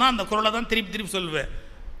மாற்றணும்னு சொன்னால் அந்த குறளை தான் திருப்பி திருப்பி சொல்லுவேன்.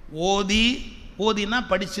 ஓதினா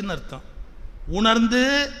படிச்சுன்னு அர்த்தம், உணர்ந்து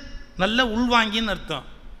நல்ல உள்வாங்கின்னு அர்த்தம்.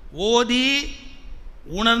 ஓதி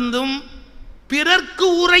உணர்ந்தும் பிறர்க்கு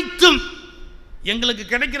உரைத்தும். எங்களுக்கு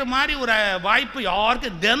கிடைக்கிற மாதிரி ஒரு வாய்ப்பு யாருக்கு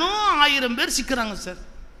தினம் 1000 பேர் சிக்கிறாங்க சார்.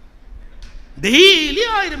 டெய்லி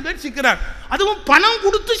 1000 பேர் சிக்கிறாங்க, அதுவும் பணம்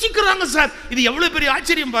கொடுத்து சிக்கிறாங்க சார். இது எவ்வளவு பெரிய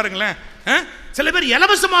ஆச்சரியம் பாருங்களேன். சில பேர்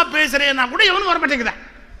இலவசமா பேசுறேன்னா கூட எவனும் வர மாட்டேங்குதா.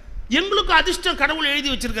 எங்களுக்கு அதிர்ஷ்டம் கடவுள் எழுதி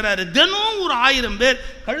வச்சிருக்கிறாரு. தினம் ஒரு 1000 பேர்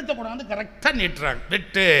கழுத்தை கொண்டாந்து கரெக்டாக நீட்டுறாங்க,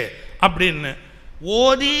 வெட்டு அப்படின்னு.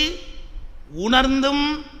 ஓதி உணர்ந்தும்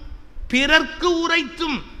பிறர்க்கு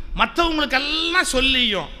உரைத்தும், மற்றவங்களுக்கெல்லாம்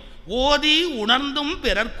சொல்லியும். ஓதி உணர்ந்தும்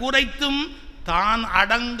பிறர்க்கு உரைத்தும் தான்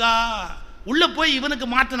அடங்கா. உள்ள போய் இவனுக்கு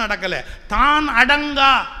மாற்றம் நடக்கல, தான்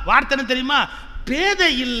அடங்கா. வார்த்தை தெரியுமா?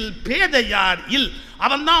 பேதையில் பேதையார் இல்,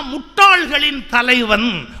 அவன் தான் முட்டாள்களின் தலைவன்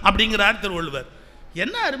அப்படிங்கிறார் திருவள்ளுவர்.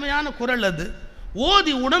 என்ன அருமையான குறள் அது.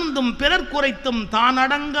 ஓதி உணர்ந்தும் பிறர் குறைத்தும் தான்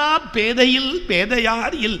அடங்கா பேதையில்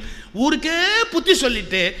பேதையார் இல். ஊருக்கே புத்தி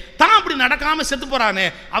சொல்லிட்டு தான் அப்படி நடக்காம செத்து போறானே,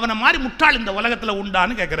 அவனை மாதிரி முட்டாள் இந்த உலகத்தில்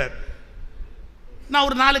உண்டான்னு கேட்கிறார். நான்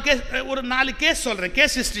ஒரு 4 கேஸ் சொல்றேன்,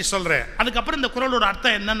 கேஸ் ஹிஸ்டரி சொல்றேன். அதுக்கப்புறம் இந்த குறளோட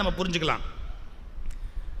அர்த்தம் என்னன்னு நம்ம புரிஞ்சுக்கலாம்.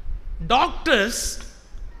 டாக்டர்ஸ்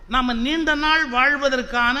நாம நீண்ட நாள்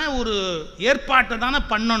வாழ்வதற்கான ஒரு ஏற்பாட்டை தானே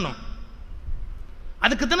பண்ணணும்.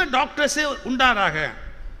 அதுக்கு தானே டாக்டர்ஸே உண்டாராக,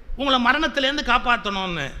 உங்களை மரணத்திலேருந்து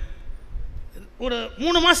காப்பாற்றணும்னு. ஒரு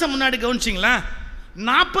 3 மாதம் முன்னாடி கவனிச்சிங்களா,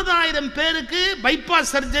 40,000 பேருக்கு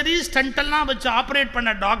பைபாஸ் சர்ஜரி ஸ்டண்டெல்லாம் வச்சு ஆப்ரேட் பண்ண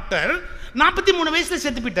டாக்டர் 43 வயசுல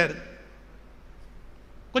செத்து போயிட்டார்.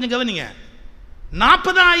 கொஞ்சம் கவனிங்க,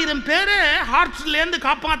 40,000 பேரை ஹார்ட்லேருந்து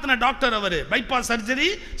காப்பாற்றின டாக்டர் அவர். பைபாஸ் சர்ஜரி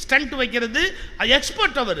ஸ்டண்ட் வைக்கிறது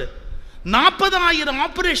எக்ஸ்பர்ட் அவர். 40,000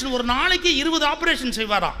 ஆப்ரேஷன், ஒரு நாளைக்கு 20 ஆப்ரேஷன்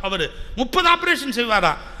செய்வாராம் அவர், 30 ஆப்ரேஷன்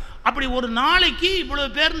செய்வாராம். அப்படி ஒரு நாளைக்கு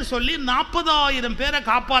இவ்வளவு பேர்னு சொல்லி 40,000 பேரை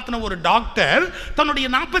காப்பாற்றின ஒரு டாக்டர் தன்னுடைய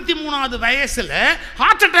 43வது வயசுல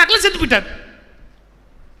ஹார்ட் அட்டாக்ல செத்து போயிட்டார்.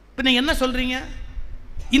 இப்போ நீங்க என்ன சொல்றீங்க?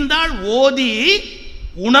 இந்த ஆள் ஓதி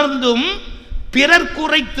உணர்ந்தும் பிறர்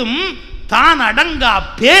குறைத்தும் தான் அடங்கா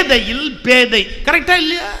பேதையில் பேதை. கரெக்டா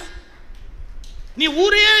இல்லையா? நீ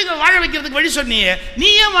ஊரே வாழ வைக்கிறதுக்கு வழி சொன்னியே, நீ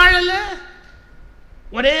ஏன் வாழல?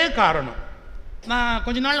 ஒரே காரணம். நான்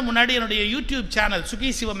கொஞ்ச நாள் முன்னாடி என்னுடைய YouTube channel Suki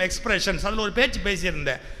Sivam expressions, அதில் ஒரு பேச்சு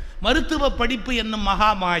பேசியிருந்தேன், மருத்துவ படிப்பு என்னும்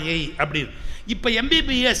மகாமாயை அப்படின்னு. இப்போ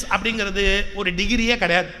எம்பிபிஎஸ் அப்படிங்கிறது ஒரு டிகிரியே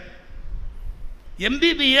கிடையாது.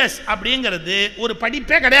 எம்பிபிஎஸ் அப்படிங்கிறது ஒரு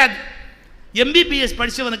படிப்பே கிடையாது. எம்பிபிஎஸ்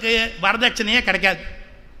படித்தவனுக்கு வரதட்சணையே கிடைக்காது.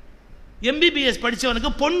 எம்பிபிஎஸ் படித்தவனுக்கு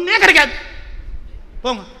பொண்ணே கிடைக்காது.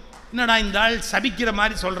 போங்க, என்னடா இந்த ஆள் சபிக்கிற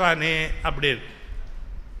மாதிரி சொல்கிறானே அப்படின்னு.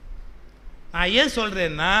 நான் ஏன்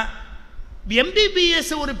சொல்கிறேன்னா,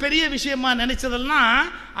 எம்பிபிஎஸ் ஒரு பெரிய விஷயமா நினைச்சதெல்லாம்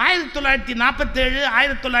 1947,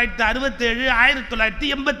 1967,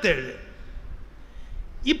 1987.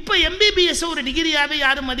 இப்போ எம்பிபிஎஸ் ஒரு டிகிரியாகவே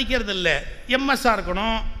யாரும் மதிக்கிறது இல்லை. எம்எஸ்ஸாக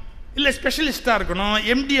இருக்கணும், இல்லை ஸ்பெஷலிஸ்டாக இருக்கணும்,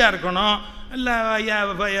 எம்டியாக இருக்கணும், இல்லை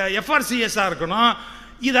எஃப்ஆர்சிஎஸ்ஸாக இருக்கணும்.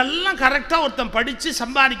 இதெல்லாம் கரெக்டாக ஒருத்தன் படித்து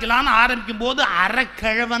சம்பாதிக்கலான்னு ஆரம்பிக்கும் போது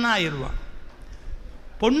அரைக்கிழவனாக ஆயிடுவான்.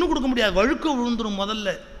 பொண்ணு கொடுக்க முடியாது, வழுக்க விழுந்துடும் முதல்ல.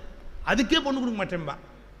 அதுக்கே பொண்ணு கொடுக்க மாட்டேன்பா.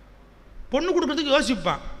 பொண்ணு கொடுக்கறதுக்கு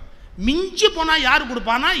யோசிப்பான். மிஞ்சி போனால் யார்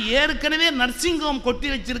கொடுப்பானா, ஏற்கனவே நர்சிங் ஹோம் கொட்டி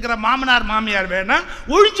வச்சிருக்கிற மாமனார் மாமியார் வேணா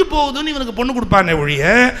ஒழிஞ்சு போகுதுன்னு இவனுக்கு பொண்ணு கொடுப்பானே ஒழிய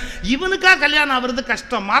இவனுக்கா கல்யாணம் ஆகிறது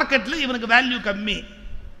கஷ்டம். மார்க்கெட்டில் இவனுக்கு வேல்யூ கம்மி.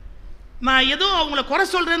 நான் ஏதோ அவங்கள குறை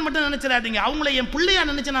சொல்கிறேன்னு மட்டும் நினச்சிடாதீங்க. அவங்கள என் பிள்ளையா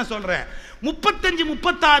நினச்சி நான் சொல்கிறேன்.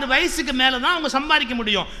 35-36 வயசுக்கு மேலே தான் அவங்க சம்பாதிக்க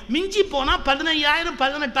முடியும். மிஞ்சி போனால்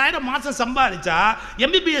 15,000-18,000 மாதம் சம்பாதிச்சா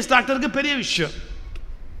எம்பிபிஎஸ் டாக்டருக்கு பெரிய விஷயம்.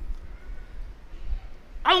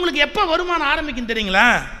 அவங்களுக்கு எப்போ வருமானம் ஆரம்பிக்கும் தெரியுங்களா?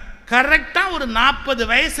 கரெக்டாக ஒரு 40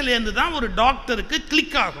 வயசுலேருந்து தான் ஒரு டாக்டருக்கு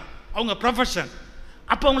கிளிக் ஆகும் அவங்க ப்ரொஃபஷன்.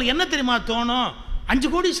 அப்போ அவங்களுக்கு என்ன தெரியுமா தோணும்,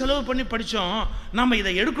 5 கோடி செலவு பண்ணி படித்தோம், நம்ம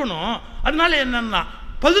இதை எடுக்கணும். அதனால என்னன்னா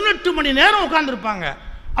 18 மணி நேரம் உட்காந்துருப்பாங்க.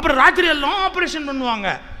 அப்புறம் ராத்திரி எல்லாம் ஆப்ரேஷன் பண்ணுவாங்க.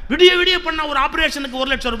 விடிய விடிய பண்ண ஒரு ஆப்ரேஷனுக்கு 1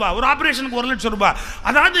 லட்சம் ரூபாய், ஒரு ஆப்ரேஷனுக்கு 1 லட்சம் ரூபாய்.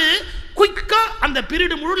 அதாவது குயிக்காக அந்த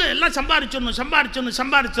பீரியடு முழுல எல்லாம்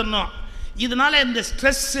சம்பாரிச்சிடணும். இதனால இந்த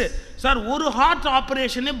ஸ்ட்ரெஸ்ஸு சார், ஒரு ஹார்ட்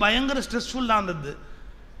ஆப்ரேஷனே பயங்கர ஸ்ட்ரெஸ்ஃபுல்லாக இருந்தது.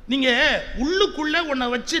 நீங்கள் உள்ளுக்குள்ளே ஒன்றை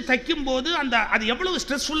வச்சு தைக்கும்போது அது எவ்வளவு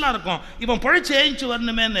ஸ்ட்ரெஸ்ஃபுல்லாக இருக்கும். இவன் பிழைச்சி ஏஞ்சி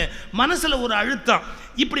வரணுமேன்னு மனசில் ஒரு அழுத்தம்.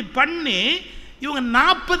 இப்படி பண்ணி இவங்க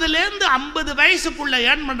 40லேருந்து 50 வயசுக்குள்ளே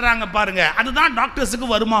ஏர்ன் பண்ணுறாங்க பாருங்க, அதுதான் டாக்டர்ஸுக்கு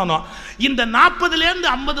வருமானம். இந்த 40லேருந்து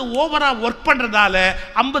 50 ஓவராக ஒர்க் பண்ணுறதால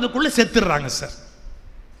 50க்குள்ளே செத்துடுறாங்க சார்.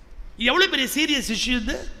 எவ்வளோ பெரிய சீரியஸ் இஷ்யூ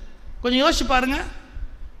இது, கொஞ்சம் யோசிச்சு பாருங்க.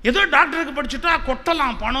 ஏதோ டாக்டருக்கு படிச்சுட்டா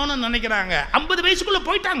கொட்டலாம் பணம்னு நினைக்கிறாங்க. 50 வயசுக்குள்ளே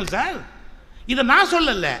போயிட்டாங்க சார். இதை நான்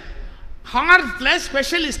சொல்லலை, ஹார்ட்டில்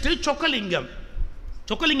ஸ்பெஷலிஸ்ட்டு சொக்கலிங்கம்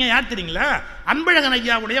யார் தெரியுங்களா? அன்பழகன்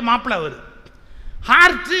ஐயாவுடைய மாப்பிள்ளை அவர்.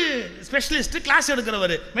 ஹார்ட்டு ஸ்பெஷலிஸ்ட்டு கிளாஸ்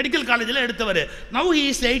எடுக்கிறவர், மெடிக்கல் காலேஜில் எடுத்தவர். Now he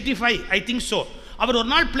is 85 I think so. அவர் ஒரு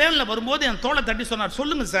நாள் பிளேனில் வரும்போது என் தோளை தட்டி சொன்னார்,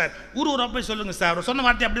 சொல்லுங்கள் சார், ஊராக போய் சொல்லுங்கள் சார். அவர் சொன்ன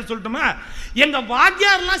வார்த்தை அப்படியே சொல்லட்டுமா, எங்கள்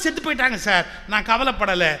வாத்தியாரெலாம் செத்து போயிட்டாங்க சார், நான்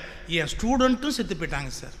கவலைப்படலை, என் ஸ்டூடெண்ட்டும் செத்து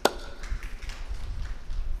போயிட்டாங்க சார்.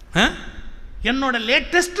 என்னோட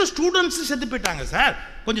லேட்டஸ்ட் ஸ்டூடெண்ட்ஸும் செத்து போயிட்டாங்க சார்,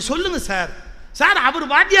 கொஞ்சம் சொல்லுங்கள் சார். சார்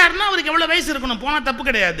அவர் வாத்தியார்னா அவருக்கு எவ்வளோ வயசு இருக்கணும், போனால் தப்பு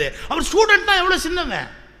கிடையாது. அவர் ஸ்டூடெண்ட்னா எவ்வளோ சின்னவன்,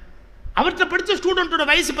 அவர்கிட்ட படித்த ஸ்டூடெண்ட்டோட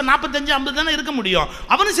வயசு இப்போ 45-50 தானே இருக்க முடியும்.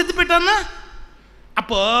 அவனும் செத்து போயிட்டான்னா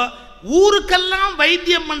அப்போ ஊருக்கெல்லாம்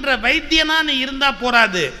வைத்தியம் பண்ற வைத்தியனா நீ இருந்தா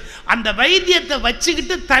போராது, அந்த வைத்தியத்தை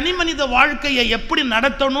வச்சுக்கிட்டு தனி மனித வாழ்க்கையை எப்படி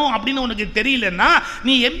நடத்தணும் அப்படின்னு உனக்கு தெரியலன்னா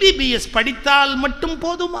நீ எம்பிபிஎஸ் படித்தால் மட்டும்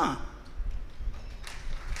போதுமா?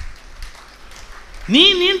 நீ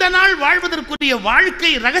நீண்ட நாள் வாழ்வதற்குரிய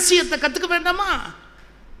வாழ்க்கை ரகசியத்தை கத்துக்க வேண்டாமா?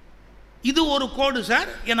 இது ஒரு கோடு சார்.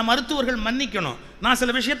 என்னை மருத்துவர்கள் மன்னிக்கணும், நான்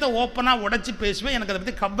சில விஷயத்தை ஓப்பனாக உடைச்சி பேசுவேன், எனக்கு அதை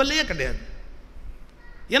பற்றி கவலையே கிடையாது.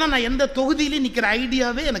 ஏன்னா நான் எந்த தொகுதியிலையும் நிற்கிற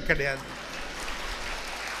ஐடியாவே எனக்கு கிடையாது.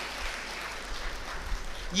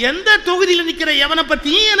 எந்த தொகுதியில் நிற்கிற எவனை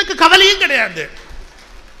பற்றியும் எனக்கு கவலையும் கிடையாது.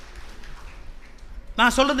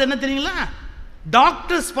 நான் சொல்றது என்ன தெரியுங்களா,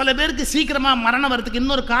 டாக்டர்ஸ் பல பேருக்கு சீக்கிரமாக மரணம் வரதுக்கு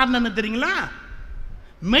இன்னொரு காரணம் என்ன தெரியுங்களா,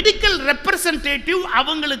 மெடிக்கல் ரெப்ரசன்டேட்டிவ்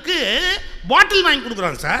அவங்களுக்கு பாட்டில் வாங்கி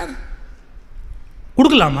கொடுக்குறாங்க சார்.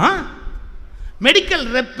 கொடுக்கலாமா? மெடிக்கல்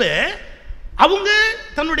ரெப்பு அவங்க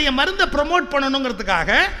தன்னுடைய மருந்தை promote பண்ணணுங்கிறதுக்காக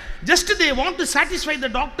just they want to satisfy the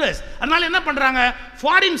doctors. அதனால என்ன பண்ணுறாங்க,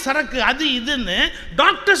 ஃபாரின் சரக்கு அது இதுன்னு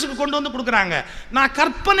டாக்டர்ஸுக்கு கொண்டு வந்து கொடுக்குறாங்க. நான்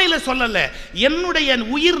கற்பனையில் சொல்லலை, என்னுடைய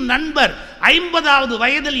உயிர் நண்பர் 50வது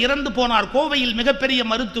வயதில் இறந்து போனார். கோவையில் மிகப்பெரிய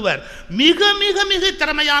மருத்துவர், மிக மிக மிக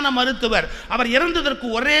திறமையான மருத்துவர். அவர் இறந்ததற்கு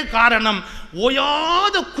ஒரே காரணம்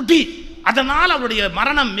ஓயாத குடி. அதனால் அவருடைய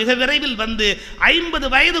மரணம் மிக விரைவில் வந்து 50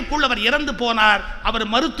 வயதுக்குள் அவர் இறந்து போனார். அவர்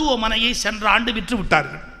மருத்துவமனையை சென்ற ஆண்டு விற்று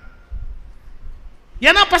விட்டார்கள்.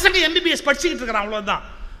 ஏன்னா பசங்க எம்பிபிஎஸ் படிச்சுக்கிட்டு இருக்கிறான், அவ்வளோதான்.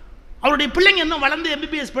 அவருடைய பிள்ளைங்க இன்னும் வளர்ந்து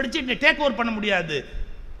எம்பிபிஎஸ் படிச்சு டேக் ஓவர் பண்ண முடியாது.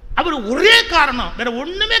 அவர் ஒரே காரணம், வேற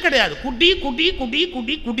ஒண்ணுமே கிடையாது, குடி குடி குடி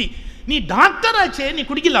குடி குடி. நீ டாக்டர் ஆச்சே, நீ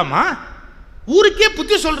குடிக்கலாமா? ஊருக்கே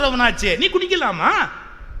புத்தி சொல்றவனாச்சே, நீ குடிக்கலாமா?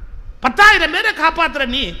 10,000 பேரை காப்பாற்றுற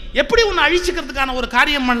நீ எப்படி உன்னை அழிச்சுக்கிறதுக்கான ஒரு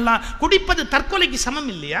காரியம் பண்ணலாம்? குடிப்பது தற்கொலைக்கு சமம்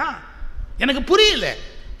இல்லையா? எனக்கு புரியல.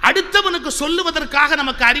 அடுத்தவனுக்கு சொல்லுவதற்காக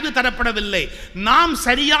நமக்கு அறிவு தரப்படவில்லை, நாம்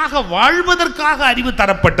சரியாக வாழ்வதற்காக அறிவு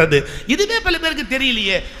தரப்பட்டது. இதுவே பல பேருக்கு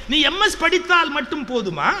தெரியலையே. நீ எம்எஸ் படித்தால் மட்டும்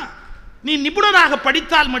போதுமா? நீ நிபுணராக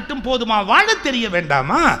படித்தால் மட்டும் போதுமா? வாழ தெரிய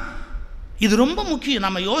வேண்டாமா? இது ரொம்ப முக்கியம்,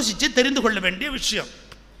 நம்ம யோசிச்சு தெரிந்து கொள்ள வேண்டிய விஷயம்.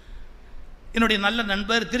 என்னுடைய நல்ல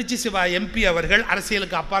நண்பர் திருச்சி சிவா எம்பி அவர்கள்,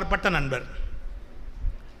 அரசியலுக்கு அப்பாற்பட்ட நண்பர்.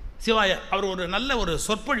 சிவா அவர் ஒரு நல்ல ஒரு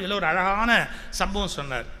சொற்பொழிவில் ஒரு அழகான சம்பவம்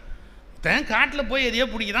சொன்னார். காட்டில் போய் எதையோ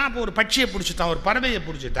பிடிக்கிறான், அப்போ ஒரு பட்சியை பிடிச்சிட்டான், ஒரு பறவையை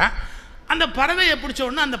பிடிச்சிட்டான். அந்த பறவையை பிடிச்ச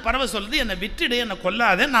உடனே அந்த பறவை சொல்லுது, என்னை விட்டுடு, என்னை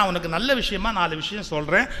கொல்லாத, நான் உனக்கு நல்ல விஷயமா 4 விஷயம்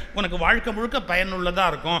சொல்கிறேன், உனக்கு வாழ்க்கை முழுக்க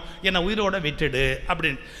பயனுள்ளதாக இருக்கும், என்னை உயிரோட விட்டுடு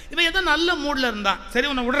அப்படின்னு. இவன் ஏதோ நல்ல மூடில் இருந்தான், சரி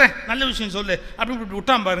உன்னை விடுறேன், நல்ல விஷயம் சொல்லு அப்படின்னு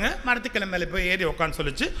விட்டான் பாருங்க. மரத்துக்கிழமை மேலே போய் ஏறி உட்காந்து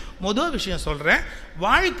சொல்லிச்சு, முதல் விஷயம் சொல்கிறேன்,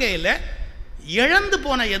 வாழ்க்கையில் இழந்து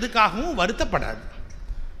போன எதுக்காகவும் வருத்தப்படாது.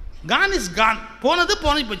 கான் இஸ் கான், போனது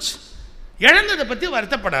போச்சு, இழந்ததை பற்றி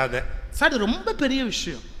வருத்தப்படாத சார். இது ரொம்ப பெரிய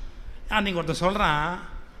விஷயம். நீங்கள் ஒருத்தன் சொல்கிறான்,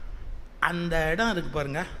 அந்த இடம் இருக்குது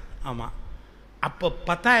பாருங்க, ஆமாம், அப்போ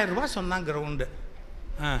 10,000 ரூபா சொன்னாங்க கிரவுண்டு,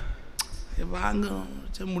 வாங்க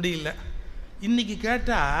முடியல. இன்றைக்கி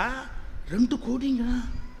கேட்டால் 2 கோடிங்க,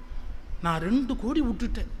 நான் 2 கோடி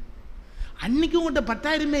விட்டுட்டேன். அன்றைக்கி உங்கள்கிட்ட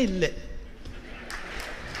 10,000 இல்லை.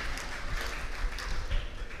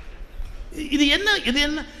 இது என்ன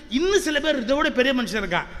இன்னும் சில பேர் இதை விட பெரிய மனுஷன்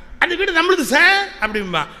இருக்கான், அந்த வீடு நம்மளுது சார்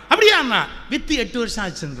அப்படின்பா. அப்படியாண்ணா வித்து 8 வருஷம்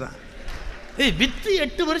ஆச்சுன்றான். வித்து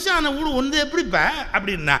 8 வருஷம் ஆன வீடு ஒன்று எப்படிப்பா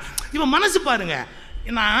அப்படின்னா, இவன் மனசு பாருங்க.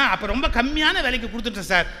 நான் அப்போ ரொம்ப கம்மியான விலைக்கு கொடுத்துட்டேன்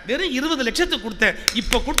சார், வெறும் 20 லட்சத்துக்கு கொடுத்தேன்,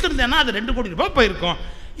 இப்போ கொடுத்துருந்தேன்னா அது 2 கோடி ரூபாய் போயிருக்கும்.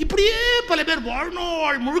 இப்படியே பல பேர்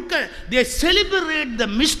வாழ்நாள் முழுக்க they celebrate the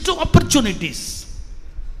missed opportunities.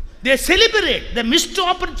 They celebrate the missed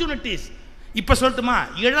opportunities. இப்போ சொல்லட்டுமா,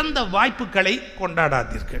 இழந்த வாய்ப்புகளை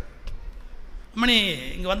கொண்டாடாதீர்கள். அம்மணி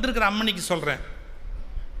இங்கே வந்திருக்கிற அம்மணிக்கு சொல்கிறேன்,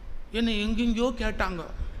 என்ன எங்கெங்கயோ கேட்டாங்க,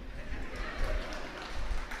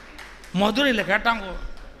 மதுரையில் கேட்டாங்க,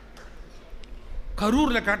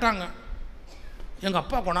 கரூரில் கேட்டாங்க, எங்கள்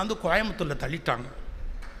அப்பா கொண்டாந்து கோயம்புத்தூரில் தள்ளிட்டாங்க.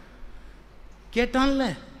 கேட்டான்ல,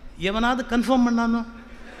 எவனாவது கன்ஃபார்ம் பண்ணானோ?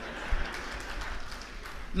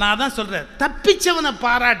 நான் தான் சொல்கிறேன், தப்பிச்சவனை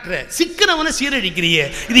பாராட்டுற, சிக்கிறவனை சீரழிக்கிறியே,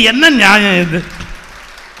 இது என்ன நியாயம்? இது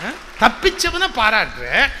தப்பிச்சவனை பாராட்டுற,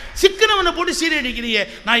 சிக்கிறவனை போட்டு சீரழிக்கிறியே.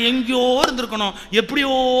 நான் எங்கேயோ இருந்திருக்கணும்,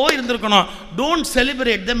 எப்படியோ இருந்திருக்கணும். Don't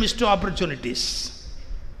celebrate the mist opportunities.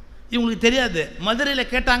 இவங்களுக்கு தெரியாது.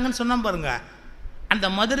 மதுரையில் கேட்டாங்கன்னு சொன்னான் பாருங்க, அந்த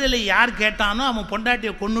மதுரையில் யார் கேட்டானோ அவன்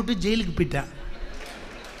பொண்டாட்டியை கொன்னுட்டு ஜெயிலுக்கு போயிட்டான்.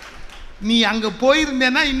 நீ அங்கே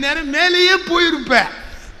போயிருந்தேன்னா இந்நேரம் மேலேயே போயிருப்ப.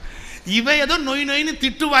 இவன் ஏதோ நொய்னு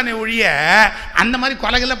திட்டுவானே ஒழிய அந்த மாதிரி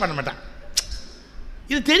கொலைகளை பண்ண மாட்டான்.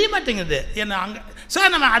 இது தெரிய மாட்டேங்குது. என்ன அங்கே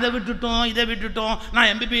சார் நம்ம அதை விட்டுட்டோம், இதை விட்டுட்டோம், நான்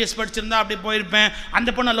MBBS படிச்சிருந்தா அப்படி போயிருப்பேன், அந்த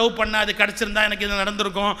பொண்ணை லவ் பண்ண அது கிடச்சிருந்தா எனக்கு இது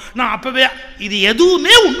நடந்திருக்கும், நான் அப்போவே. இது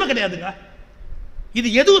எதுவுமே உண்மை கிடையாதுங்க. இது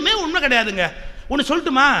எதுவுமே உண்மை கிடையாதுங்க. ஒன்று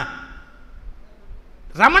சொல்லட்டுமா,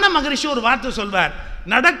 ரமண மகரிஷி ஒரு வார்த்தை சொல்வார்,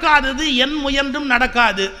 நடக்காதது என் முயன்றும்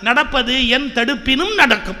நடக்காது, நடப்பது என் தடுப்பினும்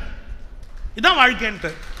நடக்கும். இதுதான்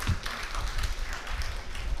வாழ்க்கைன்ட்டு.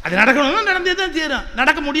 அது நடக்கணும்னா நடந்தே தான் தீரும்,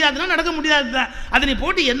 நடக்க முடியாதுன்னா நடக்க முடியாது தான். அதை நீ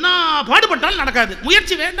போட்டு என்ன பாடுபட்டாலும் நடக்காது.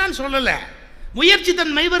 முயற்சி வேண்டான்னு சொல்லலை, முயற்சி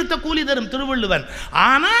தன் மெய்வருத்த கூலி தரும் திருவள்ளுவன்.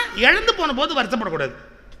 ஆனால் இழந்து போன போது வருத்தப்படக்கூடாது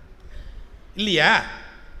இல்லையா?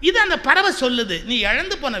 இது அந்த பறவை சொல்லுது, நீ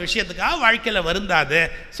இழந்து போன விஷயத்துக்காக வாழ்க்கையில் வருந்தாது,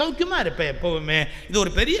 சௌக்கியமாக இருப்பேன் எப்போவுமே, இது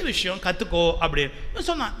ஒரு பெரிய விஷயம், கற்றுக்கோ அப்படின்னு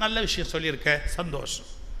சொன்னான். நல்ல விஷயம் சொல்லியிருக்க,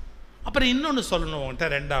 சந்தோஷம். அப்புறம் இன்னொன்று சொல்லணும்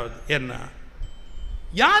உன்கிட்ட, ரெண்டாவது என்ன,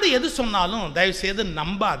 யார் எது சொன்னாலும் தயவுசெய்து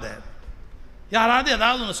நம்பாத. யாராவது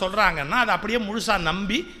ஏதாவது ஒன்று சொல்கிறாங்கன்னா அதை அப்படியே முழுசாக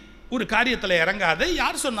நம்பி ஒரு காரியத்தில் இறங்காத.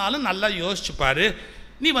 யார் சொன்னாலும் நல்லா யோசிச்சுப்பார்.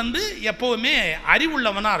 நீ எப்போவுமே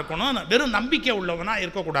அறிவுள்ளவனாக இருக்கணும், வெறும் நம்பிக்கை உள்ளவனாக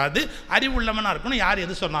இருக்கக்கூடாது, அறிவுள்ளவனாக இருக்கணும். யார்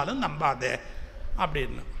எது சொன்னாலும் நம்பாத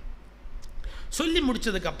அப்படின்னு சொல்லி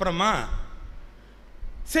முடித்ததுக்கப்புறமா,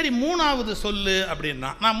 சரி 3வது சொல்லு அப்படின்னா,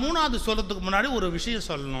 நான் 3வது சொல்கிறதுக்கு முன்னாடி ஒரு விஷயம்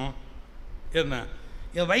சொல்லணும். என்ன,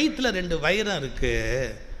 என் வயிற்றில் 2 வைரம்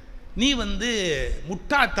இருக்குது, நீ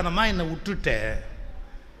முட்டாள்தனமாக என்னை விட்டுட்ட,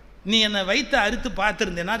 நீ என்னை வயிற்றை அறுத்து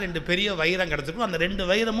பார்த்துருந்தேன்னா 2 பெரிய வைரம் கிடச்சிருக்கும், அந்த 2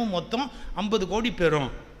 வைரமும் மொத்தம் 50 கோடி பெறும்.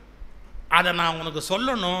 அதை நான் உனக்கு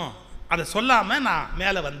சொல்லணும், அதை சொல்லாமல் நான்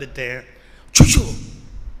மேலே வந்துட்டேன். சுஷு,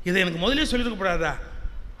 இதை எனக்கு முதலே சொல்லியிருக்கக்கூடாதா?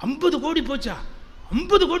 50 கோடி போச்சா,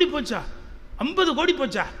 50 கோடி போச்சா, 50 கோடி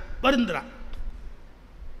போச்சா, வருந்துறான்.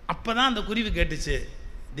 அப்போ தான் அந்த குருவி கேட்டுச்சு,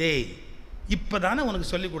 டேய் இப்போ தானே உனக்கு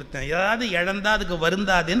சொல்லி கொடுத்தேன், ஏதாவது இழந்தா அதுக்கு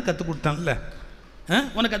வருந்தாதேன்னு கற்றுக் கொடுத்தான்ல,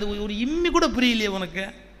 உனக்கு அது ஒரு இம்மி கூட புரியலையே உனக்கு?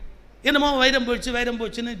 என்னமோ வைரம்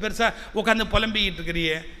போச்சுன்னு பெருசாக உட்காந்து புலம்பிக்கிட்டு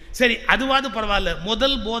இருக்கிறியே. சரி, அதுவாது பரவாயில்ல,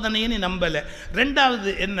 முதல் போதனையை நீ நம்பலை.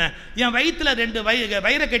 2வது என்ன, என் வயிற்றில் 2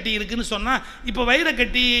 வைரக்கட்டி இருக்குன்னு சொன்னால் இப்போ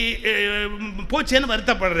வைரக்கட்டி போச்சேன்னு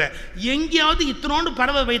வருத்தப்படுற. எங்கேயாவது இத்தனோண்டு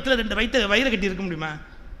பறவை வயிற்றில் 2 வைரக்கட்டி இருக்க முடியுமா?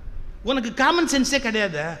 உனக்கு காமன் சென்ஸே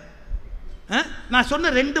கிடையாது. நான் சொன்ன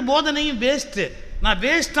 2 போதனையும் வேஸ்ட்டு. நான்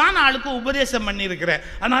வேஸ்டான ஆளுக்கு உபதேசம் பண்ணியிருக்கிறேன்,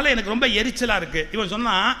 அதனால் எனக்கு ரொம்ப எரிச்சலாக இருக்குது. இவன்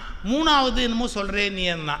சொன்னால் 3வது என்னமோ சொல்கிறேன் நீ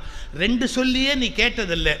என்ன, 2 சொல்லியே நீ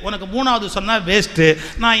கேட்டதில்லை, உனக்கு 3வது சொன்னால் வேஸ்ட்டு,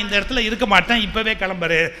 நான் இந்த இடத்துல இருக்க மாட்டேன், இப்போவே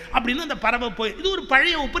கிளம்புறேன் அப்படின்னு அந்த பறவை போய். இது ஒரு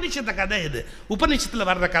பழைய உபநிஷத்த கதை, இது உபநிஷத்தில்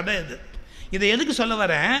வர்ற கதை. இது இதை எதுக்கு சொல்ல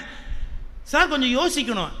வரேன் சார், கொஞ்சம்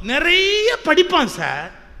யோசிக்கணும். நிறைய படிப்பான் சார்,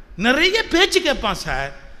 நிறைய பேச்சு கேட்பான்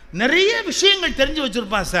சார், நிறைய விஷயங்கள் தெரிஞ்சு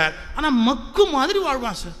வச்சுருப்பான் சார், ஆனால் மக்கு மாதிரி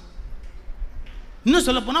வாழ்வான் சார். இன்னும்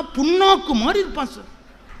சொல்ல போனால் புண்ணாக்கு மாதிரி இருப்பான் சார்.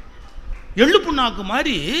 எள்ளு புண்ணாக்கு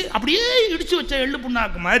மாதிரி அப்படியே இடிச்சு வச்ச எள்ளு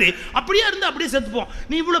புண்ணாக்கு மாதிரி அப்படியே இருந்து அப்படியே செத்துப்போம்.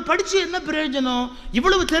 நீ இவ்வளவு படிச்சு என்ன பிரயோஜனம்,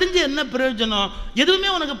 இவ்வளவு தெரிஞ்சு என்ன பிரயோஜனம், எதுவுமே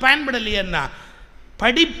உனக்கு பயன்படலையேன்னா.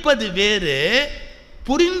 படிப்பது வேறு,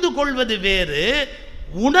 புரிந்து கொள்வது வேறு,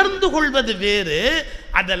 உணர்ந்து கொள்வது வேறு,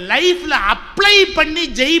 அதை லைஃப்ல அப்ளை பண்ணி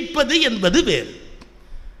ஜெயிப்பது என்பது வேறு.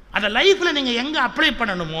 அதை லைஃப்ல நீங்க எங்க அப்ளை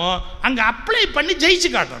பண்ணணுமோ அங்க அப்ளை பண்ணி ஜெயிச்சு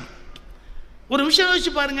காட்டணும். ஒரு விஷயம்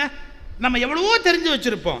யோசிச்சு பாருங்க, நம்ம எவ்வளவோ தெரிஞ்சு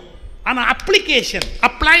வச்சிருப்போம், ஆனால் அப்ளிகேஷன்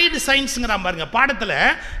அப்ளைடு சயின்ஸுங்கிறான் பாருங்க. பாடத்தில்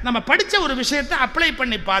நம்ம படித்த ஒரு விஷயத்தை அப்ளை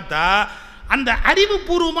பண்ணி பார்த்தா அந்த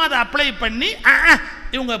அறிவுபூர்வமாக அதை அப்ளை பண்ணி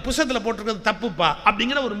இவங்க புத்தகத்தில் போட்டிருக்கிறது தப்புப்பா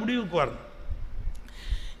அப்படிங்கிற ஒரு முடிவுக்கு வரணும்.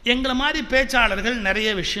 எங்களை மாதிரி பேச்சாளர்கள் நிறைய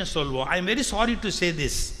விஷயம் சொல்லுவோம். I am very sorry to say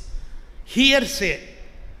this, ஹியர்சே.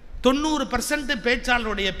 90%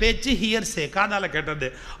 பேச்சாளருடைய பேச்சு ஹியர்சே, காதால கேட்டது.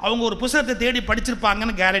 அவங்க ஒரு புத்தகத்தை தேடி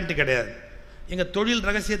படிச்சிருப்பாங்கன்னு கேரண்டி கிடையாது. எங்கள் தொழில்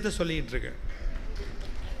ரகசியத்தை சொல்லிக்கிட்டு இருக்கேன்,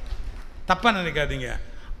 தப்பாக நினைக்காதீங்க.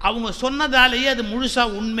 அவங்க சொன்னதாலேயே அது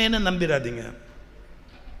முழுசாக உண்மைன்னு நம்பிடாதீங்க.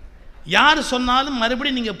 யார் சொன்னாலும்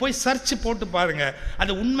மறுபடியும் நீங்கள் போய் சர்ச் போட்டு பாருங்கள்,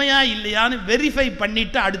 அது உண்மையா இல்லையான்னு வெரிஃபை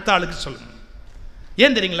பண்ணிவிட்டு அடுத்த ஆளுக்கு சொல்லுங்கள்.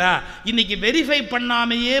 ஏன் தெரியுங்களா, இன்னைக்கு வெரிஃபை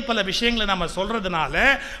பண்ணாமையே பல விஷயங்களை நம்ம சொல்கிறதுனால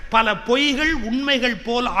பல பொய்கள் உண்மைகள்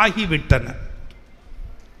போல் ஆகிவிட்டன.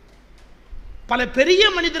 பல பெரிய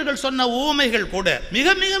மனிதர்கள் சொன்ன ஊமைகள் கூட,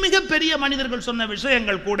 மிக மிக மிக பெரிய மனிதர்கள் சொன்ன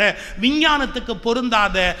விஷயங்கள் கூட விஞ்ஞானத்துக்கு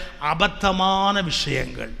பொருந்தாத அபத்தமான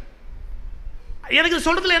விஷயங்கள். எனக்கு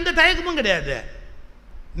சொல்றதுல எந்த தயக்கமும் கிடையாது.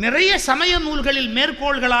 நிறைய சமய நூல்களில்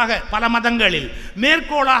மேற்கோள்களாக, பல மதங்களில்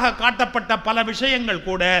மேற்கோளாக காட்டப்பட்ட பல விஷயங்கள்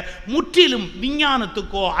கூட முற்றிலும்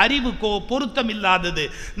விஞ்ஞானத்துக்கோ அறிவுக்கோ பொருத்தம் இல்லாதது.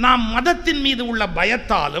 நாம் மதத்தின் மீது உள்ள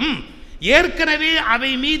பயத்தாலும், ஏற்கனவே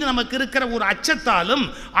அவை மீது நமக்கு இருக்கிற ஒரு அச்சத்தாலும்,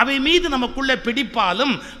 அவை மீது நமக்குள்ள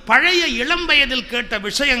பிடிப்பாலும், பழைய இளம் வயதில் கேட்ட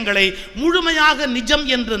விஷயங்களை முழுமையாக நிஜம்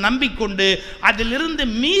என்று நம்பிக்கொண்டு அதிலிருந்து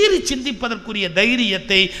மீறி சிந்திப்பதற்குரிய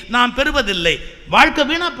தைரியத்தை நாம் பெறுவதில்லை. வாழ்க்கை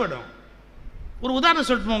வீணாப்படும். ஒரு உதாரணம்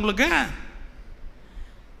சொல்லட்டுமா உங்களுக்கு?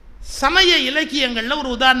 சமய இலக்கியங்கள்ல ஒரு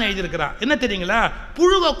உதாரணம் எழுதியிருக்கிறான். என்ன தெரியுங்களா?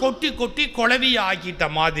 புழுவை கொட்டி கொட்டி குழவிய ஆக்கிட்ட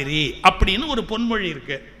மாதிரி அப்படின்னு ஒரு பொன்மொழி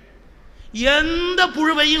இருக்கு. எந்த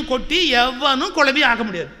புழுவையும் கொட்டி எவனும் குழவி ஆக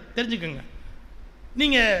முடியாது, தெரிஞ்சுக்கோங்க.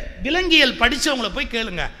 நீங்க விலங்கியல் படிச்சவங்களை போய்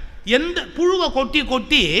கேளுங்க, எந்த புழுவை கொட்டி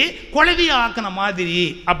கொட்டி குழவிய ஆக்கின மாதிரி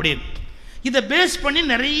அப்படின்னு. இதை பேஸ் பண்ணி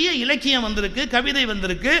நிறைய இலக்கியம் வந்திருக்கு, கவிதை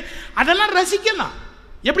வந்திருக்கு. அதெல்லாம் ரசிக்கலாம்.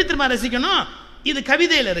 எப்படி திரும்ப ரசிக்கணும்? இது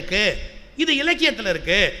கவிதையில் இருக்கு, இது இலக்கியத்தில்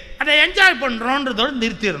இருக்கு, அதை என்ஜாய் பண்றோன்றதோடு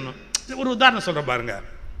நிறுத்திடணும். ஒரு உதாரணம் சொல்ற பாருங்க.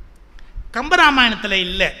 கம்பராமாயணத்தில்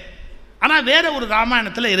இல்லை, ஆனால் வேற ஒரு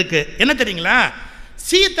ராமாயணத்தில் இருக்கு. என்ன தெரியுங்களா?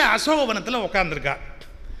 சீத்தை அசோகவனத்தில் உட்காந்துருக்கா.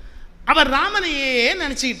 அவர் ராமனையே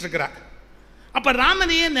நினச்சிக்கிட்டு இருக்கிறார். அப்போ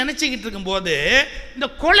ராமனையே நினச்சிக்கிட்டு இருக்கும்போது இந்த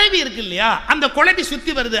குழவி இருக்கு இல்லையா, அந்த குழவி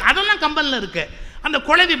சுற்றி வருது. அதெல்லாம் கம்பனில் இருக்கு. அந்த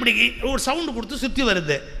குழவி இப்படி ஒரு சவுண்டு கொடுத்து சுற்றி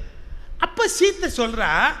வருது. அப்போ சீத்தை சொல்கிறா,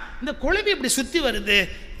 இந்த குழவி இப்படி சுற்றி வருது,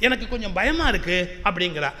 எனக்கு கொஞ்சம் பயமாக இருக்கு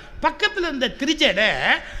அப்படிங்கிறா. பக்கத்தில் இருந்த திரிஜடை,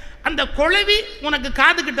 அந்த குழவி உனக்கு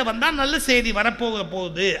காது கிட்ட வந்தால் நல்ல செய்தி வரப்போக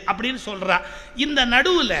போகுது அப்படின்னு சொல்கிறா. இந்த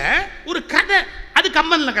நடுவில் ஒரு கதை, அது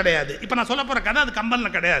கம்பனில் கிடையாது. இப்போ நான் சொல்ல போகிற கதை அது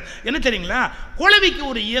கம்பனில் கிடையாது. என்ன தெரியுங்களா? குழவிக்கு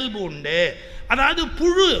ஒரு இயல்பு உண்டு. அதாவது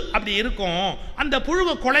புழு அப்படி இருக்கும். அந்த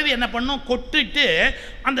புழுவை குழவி என்ன பண்ணும், கொட்டிட்டு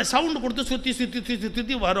அந்த சவுண்டு கொடுத்து சுற்றி சுற்றி சுற்றி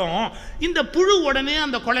சுற்றி வரும். இந்த புழு உடனே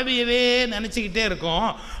அந்த குழவியவே நினச்சிக்கிட்டே இருக்கும்.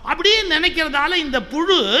 அப்படியே நினைக்கிறதால இந்த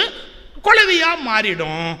புழு குழவியாக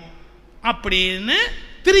மாறிடும் அப்படின்னு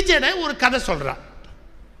திரிஜடை ஒரு கதை சொல்றா.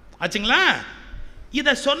 ஆச்சுங்களா?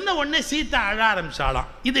 இதை சொன்ன உடனே சீத்தை அழ ஆரம்பிச்சாலாம்.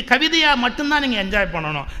 இது கவிதையா மட்டும்தான் நீங்க என்ஜாய்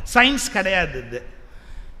பண்ணணும், சயின்ஸ் கிடையாது இது.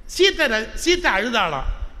 சீத்தை அழுதாலாம்.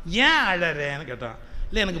 ஏன் அழறேன்னு கேட்டான்.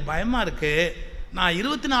 இல்லை, எனக்கு பயமா இருக்கு, நான்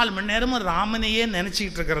 24 மணி நேரமும் ராமனையே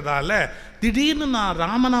நினைச்சிக்கிட்டு இருக்கிறதால திடீர்னு நான்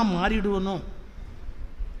ராமனா மாறிடுவனும்.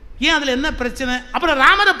 ஏன் அதில் என்ன பிரச்சனை? அப்புறம்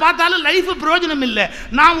ராமரை பார்த்தாலும் லைஃப் பிரயோஜனம் இல்லை.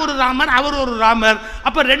 நான் ஒரு ராமர், அவர் ஒரு ராமர்.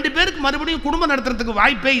 அப்போ 2 பேருக்கு மறுபடியும் குடும்பம் நடத்துறதுக்கு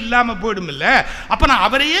வாய்ப்பே இல்லாமல் போயிடும் இல்லை. அப்போ நான்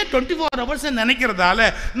அவரையே 24 hours நினைக்கிறதால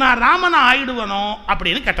நான் ராமனை ஆயிடுவனோ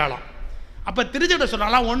அப்படின்னு கேட்டாலாம். அப்போ திரிஜடை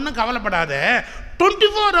சொன்னாலாம், ஒன்றும் கவலைப்படாத,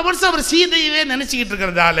 24 hours அவர் சீதையவே நினைச்சிக்கிட்டு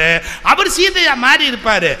இருக்கிறதால அவர் சீதையா மாறி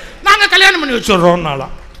இருப்பாரு, நாங்கள் கல்யாணம் பண்ணி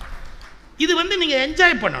வச்சுடுறோம்னாலாம். இது நீங்கள்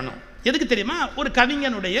என்ஜாய் பண்ணணும். எதுக்கு தெரியுமா? ஒரு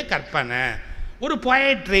கவிஞனுடைய கற்பனை, ஒரு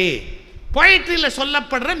பொயட்ரியில்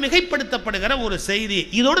சொல்லப்படுற மிகைப்படுத்தப்படுகிற ஒரு செய்தி.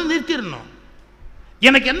 இதோடு நிறுத்திடணும்.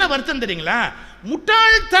 எனக்கு என்ன வருத்தம் தெரியுங்களா?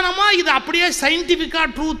 முட்டாள்தனமா இது அப்படியே சயின்டிஃபிக்கா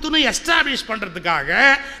ட்ரூத்னு எஸ்டாப்ளிஷ் பண்றதுக்காக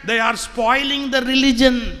they are spoiling the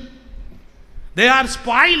religion, they are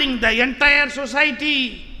spoiling the entire society.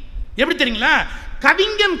 எப்படி தெரியுங்களா?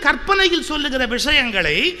 கவிஞன் கற்பனையில் சொல்லுகிற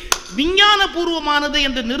விஷயங்களை விஞ்ஞானபூர்வமானது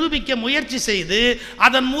என்று நிரூபிக்க முயற்சி செய்து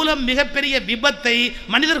அதன் மூலம் மிகப்பெரிய விபத்தை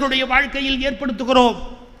மனிதர்களுடைய வாழ்க்கையில் ஏற்படுத்துகிறோம்.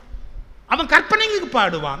 அவன் கற்பனைக்கு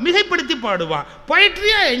பாடுவான், மிகைப்படுத்தி பாடுவான்,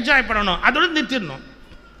 பொயட்ரியா என்ஜாய் பண்ணணும், அதோட நிறுத்திடணும்.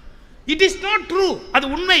 இட் இஸ் நாட் ட்ரூ, அது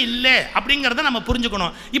உண்மை இல்லை அப்படிங்கிறத நம்ம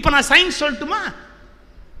புரிஞ்சுக்கணும். இப்போ நான் சயின்ஸ் சொல்லட்டுமா?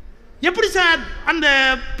 எப்படி சார் அந்த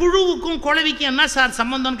புழுவுக்கும் குளவிக்கும் என்ன சார்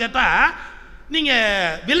சம்பந்தம்னு கேட்டால்,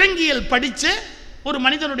 நீங்கள் விலங்கியல் படித்த ஒரு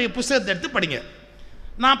மனிதனுடைய புஸ்தகத்தை எடுத்து படிங்க.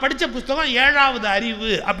 நான் படித்த புஸ்தகம் 7வது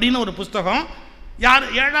அறிவு அப்படின்னு ஒரு புஸ்தகம். யார்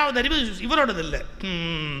 7வது அறிவு இவரோடது இல்லை,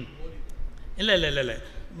 இல்லை இல்லை இல்லை இல்லை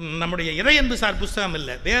நம்முடைய இறையன்பு சார் புஸ்தகம்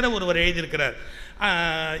இல்லை, வேற ஒருவர் எழுதியிருக்கிறார்,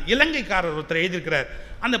 இலங்கைக்காரர் ஒருத்தர் எழுதியிருக்கிறார்.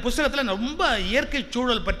 அந்த புஸ்தகத்தில் ரொம்ப இயற்கை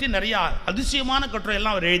சூழல் பற்றி நிறையா அதிசயமான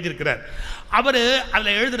கட்டுரையெல்லாம் அவர் எழுதியிருக்கிறார். அவர்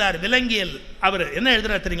அதில் எழுதுகிறார் விலங்கியல். அவர் என்ன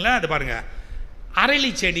எழுதுகிறார் தெரியுங்களா? அது பாருங்கள்,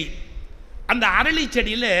 அரளி செடி. அந்த அரளி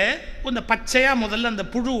செடியில் இந்த பச்சையாக முதல்ல அந்த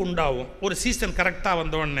புழு உண்டாகும். ஒரு சீசன் கரெக்டாக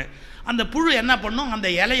வந்தோடனே அந்த புழு என்ன பண்ணும், அந்த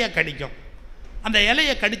இலையை கடிக்கும். அந்த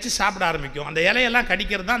இலையை கடித்து சாப்பிட ஆரம்பிக்கும். அந்த இலையெல்லாம்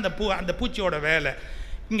கடிக்கிறது தான் அந்த பூச்சியோட வேலை.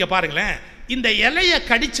 இங்கே பாருங்களேன், இந்த இலையை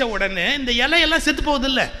கடித்த உடனே இந்த இலையெல்லாம் செத்து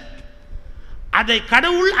போகுதில்லை, அதை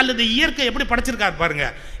கடவுள் அல்லது இயற்கை எப்படி படைச்சிருக்காரு பாருங்க.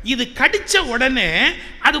 இது கடித்த உடனே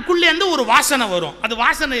அதுக்குள்ளேருந்து ஒரு வாசனை வரும். அது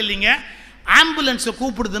வாசனை இல்லைங்க, ஆம்புலன்ஸை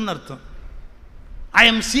கூப்பிடுதுன்னு அர்த்தம். I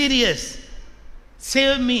am serious,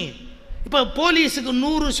 save me. இப்போ போலீஸுக்கு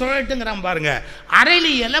 100 சொல்லட்டுங்கிறான் பாருங்க.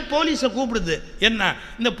 அரளி இலை போலீஸை கூப்பிடுது. என்ன,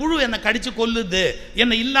 இந்த புழு என்னை கடிச்சு கொல்லுது,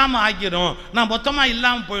 என்னை இல்லாமல் ஆக்கிடும், நான் மொத்தமாக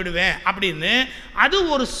இல்லாமல் போயிடுவேன் அப்படின்னு. அது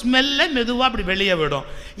ஒரு ஸ்மெல்லை மெதுவாக அப்படி வெளியே விடும்.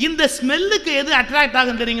 இந்த ஸ்மெல்லுக்கு எது அட்ராக்ட்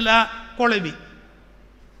ஆகும் தெரியுங்களா? குளவி.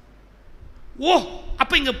 ஓ,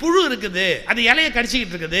 அப்போ இங்கே புழு இருக்குது, அது இலையை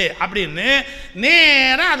கடிச்சிக்கிட்டு இருக்குது அப்படின்னு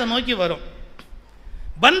நேராக அதை நோக்கி வரும்.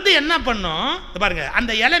 வந்து என்ன பண்ணும் பாருங்க,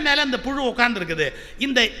 அந்த இலை மேலே அந்த புழு உட்காந்துருக்குது.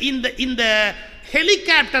 இந்த இந்த இந்த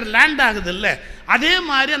ஹெலிகாப்டர் லேண்ட் ஆகுது இல்லை, அதே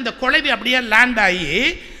மாதிரி அந்த குளவி அப்படியே லேண்ட் ஆகி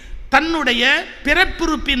தன்னுடைய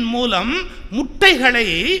பிறப்புறுப்பின் மூலம் முட்டைகளை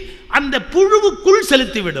அந்த புழுவுக்குள்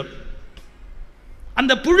செலுத்திவிடும்.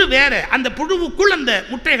 அந்த புழு வேற, அந்த புழுவுக்குள் அந்த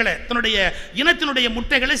முட்டைகளை, தன்னுடைய இனத்தினுடைய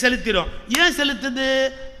முட்டைகளை செலுத்திடும். ஏன் செலுத்துது?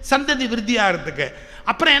 சந்ததி விருத்தி ஆகிறதுக்கு.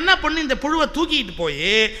 அப்புறம் என்ன பண்ணு, இந்த புழுவை தூக்கிட்டு போய்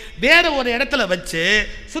வேற ஒரு இடத்துல வச்சு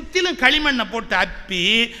சுற்றிலும் களிமண்ணை போட்டு அப்பி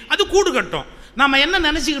அது கூடு கட்டும். நம்ம என்ன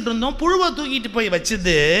நினச்சிக்கிட்டு இருந்தோம், புழுவை தூக்கிட்டு போய்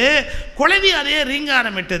வச்சுது, குளவி அதையே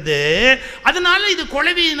ரீங்காரமிட்டது, அதனால இது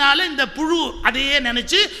குளவியினால இந்த புழு அதையே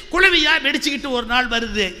நினச்சி குளவியா வெடிச்சுக்கிட்டு ஒரு நாள்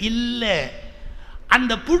வருது. இல்லை,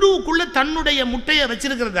 அந்த புழுவுக்குள்ள தன்னுடைய முட்டையை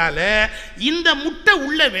வச்சிருக்கிறதால இந்த முட்டை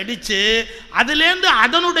உள்ள வெடிச்சு அதுலேருந்து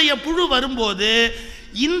அதனுடைய புழு வரும்போது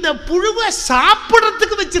இந்த புழுவை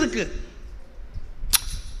சாப்பிட்றதுக்கு வச்சிருக்கு.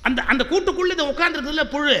 அந்த அந்த கூட்டுக்குள்ள இதை உட்காந்துருக்குதுல்ல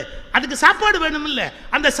புழு, அதுக்கு சாப்பாடு வேணும் இல்லை,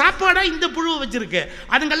 அந்த சாப்பாடை இந்த புழுவை வச்சிருக்கு.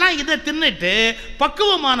 அதுங்கெல்லாம் இதை தின்னுட்டு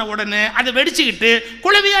பக்குவமான உடனே அதை வெடிச்சுக்கிட்டு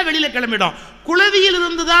குளவியாக வெளியில் கிளம்பிடும். குளவியில்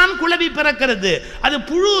இருந்து தான் குளவி பிறக்கிறது. அது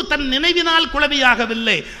புழு தன் நினைவினால்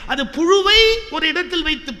குளவியாகவில்லை, அது புழுவை ஒரு இடத்தில்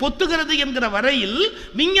வைத்து பொத்துகிறது என்கிற வரையில்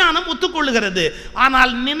விஞ்ஞானம் ஒத்துக்கொள்ளுகிறது.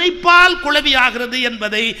 ஆனால் நினைப்பால் குளவி ஆகிறது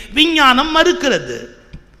என்பதை விஞ்ஞானம் மறுக்கிறது.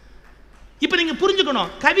 இப்போ நீங்கள்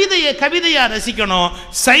புரிஞ்சுக்கணும், கவிதையை கவிதையாக ரசிக்கணும்,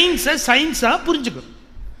 சயின்ஸை சயின்ஸாக புரிஞ்சுக்கணும்.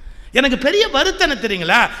 எனக்கு பெரிய வருத்தம்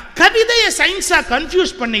தெரியுங்களா, கவிதையை சயின்ஸாக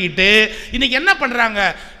கன்ஃபியூஸ் பண்ணிக்கிட்டு இன்னைக்கு என்ன பண்ணுறாங்க,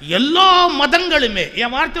 எல்லா மதங்களுமே,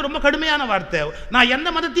 என் வார்த்தை ரொம்ப கடுமையான வார்த்தை, நான் எந்த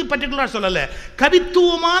மதத்தையும் பர்டிகுலராக சொல்லலை,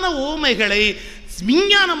 கவித்துவமான ஓமைகளை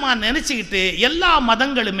விஞ்ஞானமாக நினச்சிக்கிட்டு எல்லா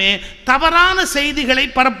மதங்களுமே தவறான செய்திகளை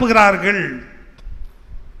பரப்புகிறார்கள்.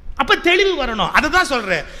 அப்ப தெளிவு வரணும். அதை தான்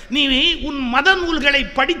சொல்றேன், நீ உன் மத நூல்களை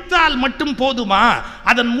படித்தால் மட்டும் போதுமா,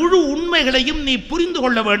 அதன் முழு உண்மைகளையும் நீ புரிந்து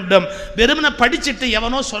கொள்ள வேண்டும். வெறுமனை படிச்சுட்டு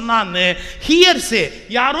எவனோ சொன்னான்னு ஹியர்ஸே,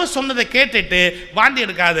 யாரோ சொன்னதை கேட்டுட்டு வாந்தி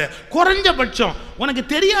எடுக்காத. குறைஞ்சபட்சம் உனக்கு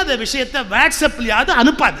தெரியாத விஷயத்தை வாட்ஸ்அப்லயாவது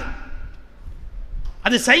அனுப்பாது.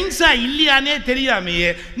 அது சயின்ஸா இல்லையானே தெரியாமையே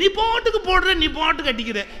நீ பாட்டுக்கு போடுற, நீ பாட்டுக்கு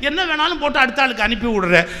அடிக்கிற, என்ன வேணாலும் போட்டு அடுத்த ஆளுக்கு அனுப்பி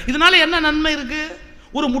விடுற. இதனால என்ன நன்மை இருக்கு?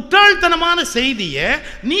 ஒரு முட்டாள்தனமான செய்தியை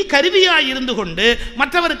நீ கருவியாக இருந்து கொண்டு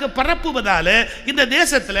மற்றவருக்கு பரப்புவதால இந்த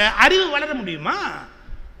தேசத்தில் அறிவு வளர முடியுமா?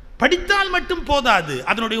 படித்தால் மட்டும் போதாது,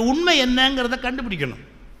 அதனுடைய உண்மை என்னங்கிறத கண்டுபிடிக்கணும்.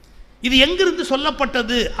 இது எங்கிருந்து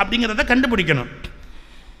சொல்லப்பட்டது அப்படிங்கிறத கண்டுபிடிக்கணும்.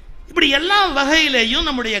 இப்படி எல்லா வகையிலேயும்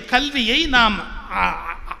நம்முடைய கல்வியை நாம்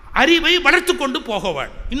அறிவை வளர்த்து கொண்டு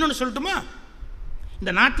போகவாள். இன்னொன்று சொல்லட்டுமா,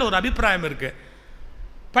 இந்த நாட்டில் ஒரு அபிப்பிராயம் இருக்கு,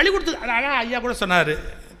 பள்ளிக்கூடத்துக்கு அழகாக ஐயா கூட சொன்னார்,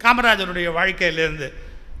 காமராஜருடைய வாழ்க்கையிலேருந்து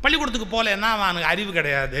பள்ளிக்கூடத்துக்கு போகலன்னா அவனுக்கு அறிவு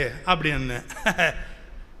கிடையாது அப்படின்னு.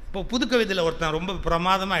 இப்போ புதுக்கவிதையில் ஒருத்தன் ரொம்ப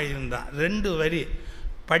பிரமாதமாக எழுதியிருந்தான், 2 வரி,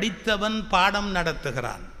 படித்தவன் பாடம்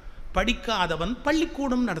நடத்துகிறான், படிக்காதவன்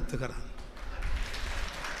பள்ளிக்கூடம் நடத்துகிறான்.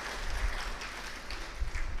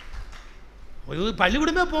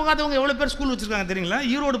 பள்ளிக்கூடமே போகாதவங்க எவ்வளோ பேர் ஸ்கூல் வச்சுருக்காங்க தெரியுங்களா?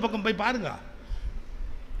 ஈரோடு பக்கம் போய் பாருங்க,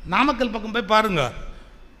 நாமக்கல் பக்கம் போய் பாருங்க.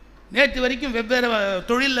 நேற்று வரைக்கும் வெவ்வேறு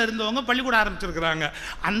தொழிலில் இருந்தவங்க பள்ளிக்கூடம் ஆரம்பிச்சிருக்கிறாங்க.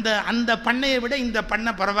 அந்த அந்த பண்ணையை விட இந்த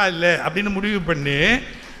பண்ணை பரவாயில்ல அப்படின்னு முடிவு பண்ணி,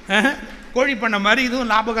 கோழி பண்ணை மாதிரி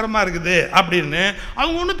இதுவும் லாபகரமாக இருக்குது அப்படின்னு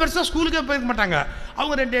அவங்க ஒன்றும் பெருசாக ஸ்கூலுக்கே போயிருக்க மாட்டாங்க.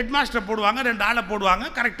 அவங்க 2 ஹெட் மாஸ்டரை போடுவாங்க, 2 ஆளை போடுவாங்க,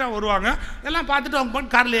 கரெக்டாக வருவாங்க, எல்லாம் பார்த்துட்டு அவங்க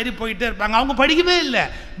போட்டு காரில் ஏறி போயிட்டே இருப்பாங்க. அவங்க படிக்கவே இல்லை,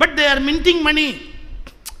 பட் தே ஆர் மின்டிங் மணி.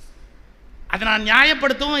 அதை நான்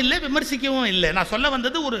நியாயப்படுத்தவும் இல்லை, விமர்சிக்கவும் இல்லை. நான் சொல்ல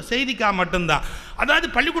வந்தது ஒரு செய்திக்காக மட்டும்தான். அதாவது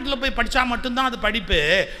பள்ளிக்கூடத்தில் போய் படித்தா மட்டும்தான் அது படிப்பு,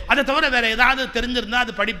 அதை தவிர வேறு ஏதாவது தெரிஞ்சிருந்தால்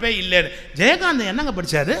அது படிப்பே இல்லைன்னு. ஜெயகாந்த் என்னங்க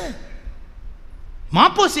படித்தார்?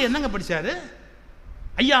 மாப்போசி என்னங்க படித்தார்?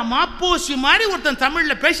 ஐயா மாப்போசி மாதிரி ஒருத்தன்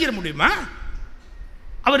தமிழில் பேசிட முடியுமா?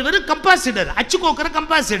 அவர் வெறும் கம்பாசிடர், அச்சு கோக்குற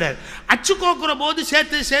கம்பாசிடர். அச்சு கோக்குற போது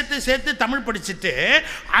சேர்த்து சேர்த்து சேர்த்து தமிழ் படிச்சுட்டு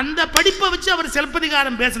அந்த படிப்பை வச்சு அவர்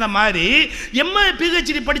சிலப்பதிகாரம் பேசுன மாதிரி எம்ஏ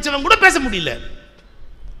பிஹெச்டி படித்தவங்க கூட பேச முடியல.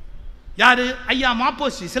 யாரு? ஐயா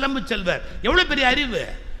மாப்போசி, சிலம்பு செல்வர். எவ்வளோ பெரிய அறிவு!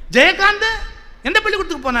 ஜெயகாந்த் எந்த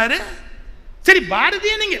பள்ளிக்கூடத்துக்கு போனாரு? சரி,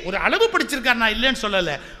 பாரதியை நீங்க ஒரு அளவு படிச்சிருக்காரு, நான் இல்லைன்னு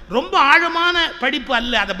சொல்லலை, ரொம்ப ஆழமான படிப்பு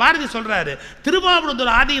அல்ல. அதை பாரதி சொல்றாரு.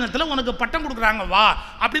 திருவாவூர் ஆதீனத்தில் உனக்கு பட்டம் கொடுக்குறாங்க வா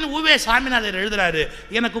அப்படின்னு உவே சாமிநாதர் எழுதுறாரு.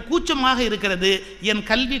 எனக்கு கூச்சமாக இருக்கிறது, என்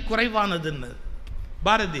கல்வி குறைவானதுன்னு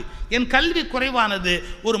பாரதி. என் கல்வி குறைவானது,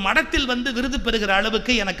 ஒரு மடத்தில் வந்து விருது பெறுகிற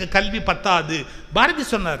அளவுக்கு எனக்கு கல்வி பத்தாது பாரதி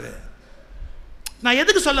சொன்னார். நான்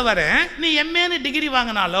எதுக்கு சொல்ல வரேன், நீ எம்ஏன்னு டிகிரி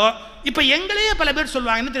வாங்கினாலோ, இப்போ எங்களையே பல பேர்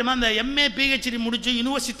சொல்லுவாங்க என்ன தெரியுமா, இந்த எம்ஏ பிஹெச்டி முடிச்சு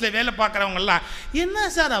யூனிவர்சிட்டியில் வேலை பார்க்குறவங்கலாம் என்ன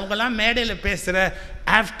சார் அவங்கெல்லாம் மேடையில் பேசுகிற,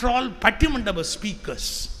 after all பட்டிமண்டப speakers,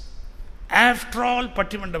 after all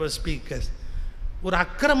பட்டிமண்டப speakers. ஒரு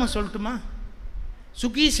அக்கிரமம் சொல்லட்டுமா?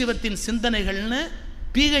 சுகி சிவத்தின் சிந்தனைகள்னு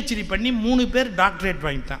பிஹெச்டி பண்ணி 3 பேர் டாக்டரேட்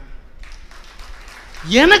வாங்கிட்டான்.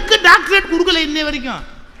 எனக்கு டாக்டரேட் கொடுக்கல இன்னை வரைக்கும்,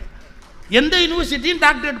 எந்த யூனிவர்சிட்டியும்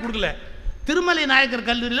டாக்டரேட் கொடுக்கல. திருமலை நாயக்கர்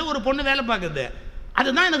கல்லூரியில் ஒரு பொண்ணு வேலை பார்க்குது,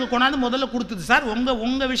 அதுதான் எனக்கு கொண்டாந்து முதல்ல கொடுத்தது. சார்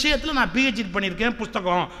உங்கள் விஷயத்தில் நான் பிஹெச்டி பண்ணியிருக்கேன்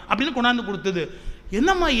புஸ்தகம் அப்படின்னு கொண்டாந்து கொடுத்தது.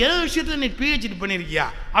 என்னம்மா ஏன் விஷயத்தில் நீ பிஹெச்டி பண்ணியிருக்கியா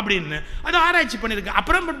அப்படின்னு அது ஆராய்ச்சி பண்ணியிருக்கேன்.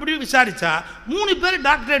 அப்புறம் படி விசாரிச்சா 3 பேர்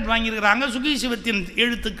டாக்டரேட் வாங்கியிருக்கிறாங்க. சுகி சிவத்தின்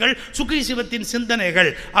எழுத்துக்கள், சுகி சிவத்தின்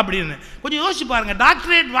சிந்தனைகள் அப்படின்னு. கொஞ்சம் யோசிச்சு பாருங்க,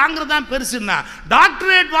 டாக்டரேட் வாங்குறதான் பெருசுன்னா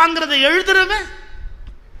டாக்டரேட் வாங்குறதை எழுதுறவன்.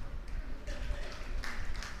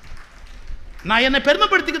 நான் என்னை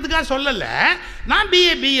பெருமைப்படுத்திக்கிறதுக்காக சொல்லலை, நான்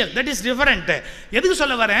BA PL, that is different. எதுக்கு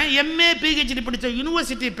சொல்ல வரேன், எம்ஏ பிஹெச்டி படித்த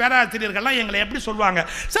யூனிவர்சிட்டி பேராசிரியர்கள்லாம் எங்களை எப்படி சொல்லுவாங்க,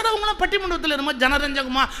 சார் அவங்களாம் பட்டிமன்றத்தில் ரொம்ப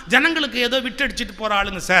ஜனரஞ்சகமாக ஜனங்களுக்கு ஏதோ விட்டடிச்சிட்டு போகிற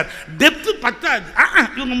ஆளுங்க சார், டெப்த்து பத்தாது.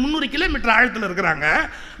 இவங்க 300 கிலோமீட்டர் ஆழத்தில் இருக்கிறாங்க,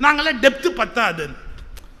 நாங்களாம் டெப்த்து பத்தாது.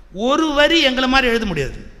 ஒரு வரி எங்களை மாதிரி எழுத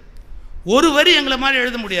முடியாது, ஒரு வரி எங்களை மாதிரி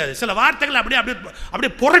எழுத முடியாது. சில வார்த்தைகள் அப்படியே அப்படியே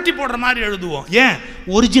அப்படியே புரட்டி போடுற மாதிரி எழுதுவோம். ஏன்?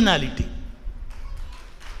 ஒரிஜினாலிட்டி.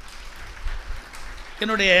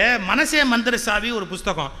 என்னுடைய மனசே மந்திர சாவி ஒரு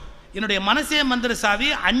புஸ்தகம், என்னுடைய மனசே மந்திர சாவி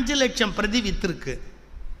 5 லட்சம் பிரதி வித்திருக்கு.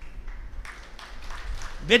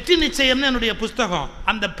 வெற்றி நிச்சயம்னு என்னுடைய புஸ்தகம்,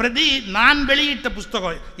 அந்த பிரதி நான் வெளியிட்ட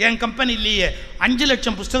புஸ்தகம், என் கம்பெனிலேயே 5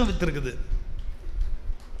 லட்சம் புஸ்தகம் வித்திருக்குது.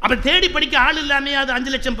 அப்போ தேடி படிக்க ஆள் இல்லாமே அது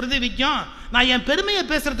 5 லட்சம் பிரதி விற்கும். நான் என் பெருமையை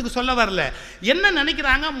பேசுறதுக்கு சொல்ல வரல. என்ன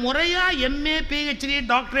நினைக்கிறாங்க, முறையா எம்ஏ பிஹெச்டி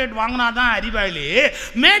டாக்டரேட் வாங்கினாதான் அறிவாளி,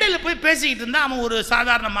 மேடையில் போய் பேசிக்கிட்டு இருந்தா அவன் ஒரு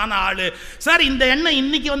சாதாரணமான ஆளு. சார் இந்த எண்ணம்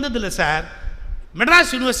இன்னைக்கு வந்தது இல்லை சார்.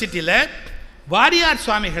 மெட்ராஸ் யூனிவர்சிட்டியில் வாரியார்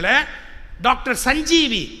சுவாமிகளை டாக்டர்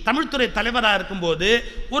சஞ்சீவி தமிழ்துறை தலைவராக இருக்கும்போது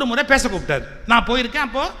ஒரு முறை பேச கூப்பிட்டார். நான் போயிருக்கேன்,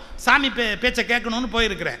 அப்போது சாமி பேச்சை கேட்கணும்னு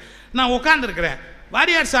போயிருக்கிறேன். நான் உட்காந்துருக்கிறேன்.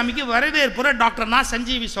 வாரியார் சாமிக்கு வரவேற்புற டாக்டர் நான்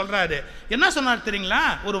சஞ்சீவி சொல்கிறாரு. என்ன சொன்னார் தெரியுங்களா?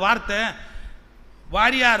 ஒரு வார்த்தை,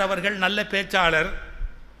 வாரியார் அவர்கள் நல்ல பேச்சாளர்,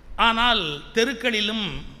 ஆனால் தெருக்களிலும்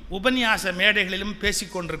உபன்யாச மேடைகளிலும்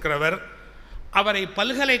பேசிக்கொண்டிருக்கிறவர். அவரை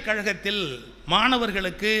பல்கலைக்கழகத்தில்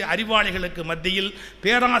மாணவர்களுக்கு, அறிவாளிகளுக்கு மத்தியில்,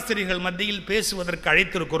 பேராசிரியர்கள் மத்தியில் பேசுவதற்கு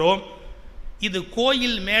அழைத்திருக்கிறோம். இது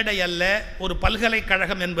கோயில் மேடை அல்ல, ஒரு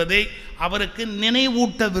பல்கலைக்கழகம் என்பதை அவருக்கு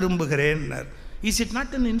நினைவூட்ட விரும்புகிறேன். Is it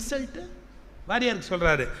not an insult? வாரியாருக்கு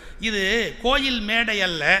சொல்கிறாரு, இது கோயில் மேடை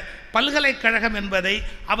அல்ல, பல்கலைக்கழகம் என்பதை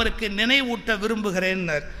அவருக்கு நினைவூட்ட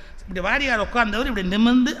விரும்புகிறேன்னார். இப்படி வாரியார் உட்கார்ந்தவர் இப்படி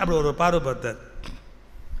நிமிர்ந்து அப்படி ஒரு பார்வை பார்த்தார்.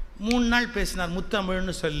 3 நாள் பேசினார்,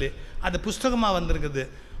 முத்தமிழ்னு சொல்லி. அது புஸ்தகமாக வந்திருக்குது.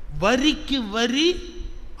 வரிக்கு வரி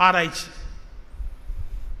ஆராய்ச்சி,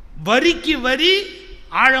 வரிக்கு வரி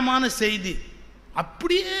ஆழமான செய்தி.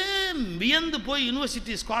 அப்படியே வியந்து போய்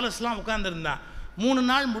யூனிவர்சிட்டி ஸ்காலர்ஸ்லாம் உட்கார்ந்துருந்தான். 3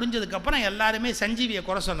 நாள் முடிஞ்சதுக்கப்புறம் எல்லாருமே சஞ்சீவியை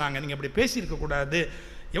குறை சொன்னாங்க, நீங்கள் அப்படி பேசியிருக்கக்கூடாது,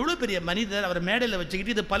 எவ்வளோ பெரிய மனிதர், அவர் மேடையில்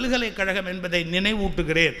வச்சுக்கிட்டு இது பல்கலைக்கழகம் என்பதை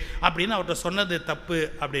நினைவூட்டுகிறேன் அப்படின்னு அவர்கிட்ட சொன்னது தப்பு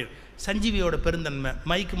அப்படின்னு. சஞ்சீவியோட பெருந்தன்மை.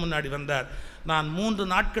 மைக்கு முன்னாடி வந்தார். நான் 3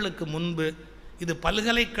 நாட்களுக்கு முன்பு இது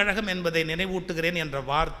பல்கலைக்கழகம் என்பதை நினைவூட்டுகிறேன் என்ற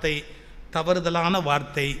வார்த்தை தவறுதலான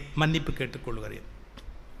வார்த்தை, மன்னிப்பு கேட்டுக்கொள்கிறேன்.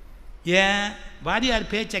 ஏன்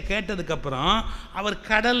வாரியார் பேச்சை கேட்டதுக்கப்புறம் அவர்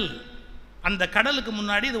கடல், அந்த கடலுக்கு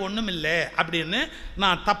முன்னாடி இது ஒன்றும் இல்லை அப்படின்னு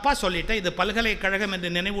நான் தப்பாக சொல்லிட்டேன், இது பல்கலைக்கழகம் என்று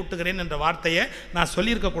நினைவூட்டுகிறேன் என்ற வார்த்தையை நான்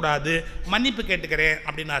சொல்லியிருக்கக்கூடாது, மன்னிப்பு கேட்டுக்கிறேன்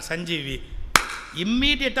அப்படின்னார் சஞ்சீவி.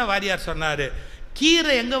 இம்மீடியட்டாக வாரியார் சொன்னார்,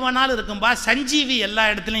 கீரை எங்கே வேணாலும் இருக்கும்பா, சஞ்சீவி எல்லா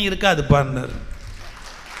இடத்துலையும் இருக்காதுப்பான்னார்.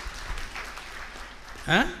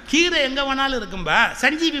 கீரை எங்கே வேணாலும் இருக்கும்பா,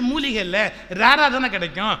 சஞ்சீவி மூலிகை இல்லை, ரேராக தானே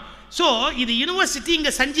கிடைக்கும். ஸோ இது யூனிவர்சிட்டி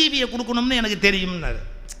இங்கே சஞ்சீவியை கொடுக்கணும்னு எனக்கு தெரியும்னாரு.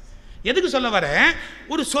 எதுக்கு சொல்ல வரேன்,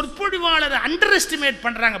 ஒரு சொற்பொழிவாளர் அண்டர் எஸ்டிமேட்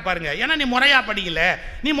பண்ணுறாங்க பாருங்க. ஏன்னா நீ முறையாக படிக்கல,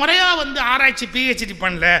 நீ முறையாக ஆராய்ச்சி PhD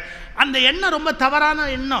பண்ணல, அந்த எண்ணம் ரொம்ப தவறான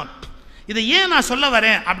எண்ணம். இதை ஏன் நான் சொல்ல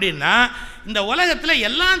வரேன் அப்படின்னா, இந்த உலகத்தில்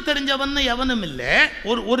எல்லாம் தெரிஞ்சவன் எவனும் இல்லை,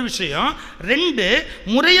 ஒரு விஷயம். 2,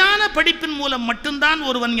 முறையான படிப்பின் மூலம் மட்டும்தான்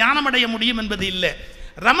ஒருவன் ஞானமடைய முடியும் என்பது இல்லை.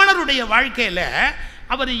 ரமணருடைய வாழ்க்கையில்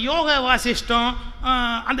அவர் யோக வாசிஷ்டம்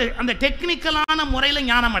அந்த அந்த டெக்னிக்கலான முறையில்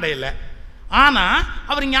ஞானம் அடையலை. ஆனால்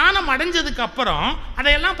அவர் ஞானம் அடைஞ்சதுக்கு அப்புறம்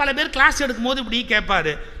அதையெல்லாம் பல பேர் கிளாஸ் எடுக்கும்போது இப்படி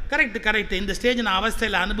கேட்பார், கரெக்டு இந்த ஸ்டேஜ் நான்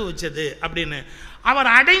அவஸ்தையில் அனுபவிச்சது அப்படின்னு. அவர்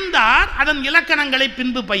அடைந்தார், அதன் இலக்கணங்களை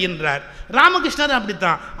பின்பு பயின்றார். ராமகிருஷ்ணர்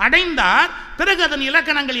அப்படித்தான் அடைந்தார், பிறகு அதன்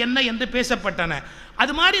இலக்கணங்கள் என்ன என்று பேசப்பட்டன.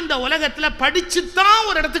 அது மாதிரி இந்த உலகத்தில் படிச்சுத்தான்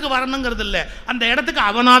ஒரு இடத்துக்கு வரணுங்கிறது இல்லை, அந்த இடத்துக்கு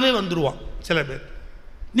அவனாவே வந்துடுவான். சில பேர்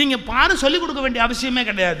நீங்கள் பாரு சொல்லிக் கொடுக்க வேண்டிய அவசியமே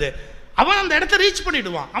கிடையாது, அவன் அந்த இடத்த ரீச்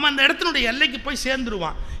பண்ணிடுவான், அவன் அந்த இடத்தினுடைய எல்லைக்கு போய்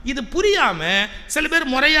சேர்ந்துருவான். இது புரியாமல் சில பேர்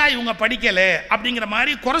முறையாக இவங்க படிக்கலை அப்படிங்கிற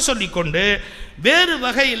மாதிரி குறை சொல்லிக்கொண்டு வேறு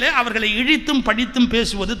வகையில் அவர்களை இழித்தும் படித்தும்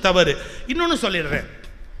பேசுவது தவறு. இன்னொன்று சொல்லிடுறேன்,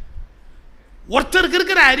 ஒருத்தருக்கு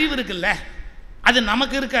இருக்கிற அறிவு இருக்குல்ல, அது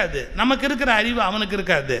நமக்கு இருக்காது, நமக்கு இருக்கிற அறிவு அவனுக்கு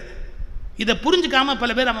இருக்காது. இதை புரிஞ்சுக்காம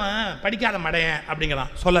பல பேர் அவன் படிக்காத மடையன்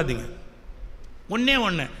அப்படிங்கிறான். சொல்லாதீங்க.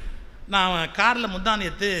 ஒன்று நான் காரில்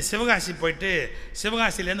முந்தானியத்து சிவகாசி போயிட்டு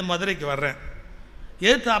சிவகாசிலேருந்து மதுரைக்கு வர்றேன்.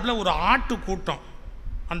 எதிர்த்தாப்பில் ஒரு ஆட்டு கூட்டம்,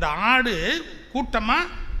 அந்த ஆடு கூட்டமாக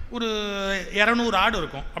ஒரு 200 ஆடு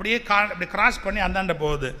இருக்கும், அப்படியே அப்படி கிராஸ் பண்ணி அந்தாண்ட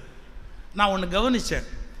போகுது. நான் ஒன்று கவனித்தேன்,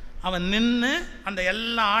 அவன் நின்று அந்த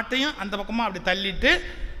எல்லா ஆட்டையும் அந்த பக்கமாக அப்படி தள்ளிட்டு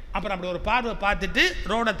அப்புறம் அப்படி ஒரு பார்வை பார்த்துட்டு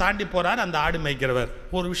ரோடை தாண்டி போகிறார் அந்த ஆடு மேய்க்கிறவர்.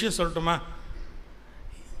 ஒரு விஷயம் சொல்லட்டுமா,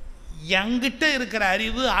 எங்கிட்ட இருக்கிற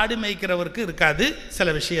அறிவு ஆடு மேய்க்கிறவருக்கு இருக்காது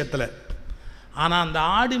சில விஷயத்தில், ஆனால் அந்த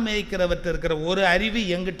ஆடு மேய்க்கிறவர்கிட்ட இருக்கிற ஒரு அறிவு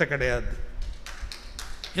எங்கிட்ட கிடையாது.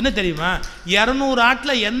 என்ன தெரியுமா, 200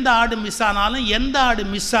 ஆட்டில் எந்த ஆடு மிஸ் ஆனாலும் எந்த ஆடு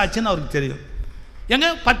மிஸ் ஆச்சுன்னு அவருக்கு தெரியும். எங்க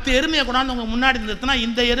 10 எருமையை கொண்டாந்து உங்க முன்னாடி நிறுத்தினா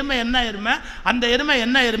இந்த எருமை என்ன எருமை, அந்த எருமை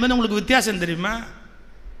என்ன எருமைன்னு உங்களுக்கு வித்தியாசம் தெரியுமா?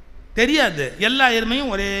 தெரியாது. எல்லா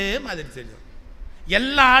எருமையும் ஒரே மாதிரி தெரியும்,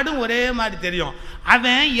 எல்லா ஆடும் ஒரே மாதிரி தெரியும்.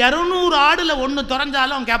 அவன் 200 ஆடுல ஒன்று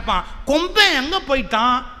தொலைஞ்சாலும் அவன் கேட்பான், கொம்பன் எங்க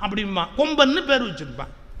போயிட்டான் அப்படிம்பா, கொம்பன்னு பேர்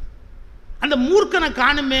வச்சிருப்பான். அந்த மூர்க்கனை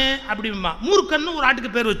காணுமே அப்படிம்பா, மூர்க்கன்னு ஒரு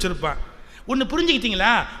ஆட்டுக்கு பேர் வச்சிருப்பான். ஒன்று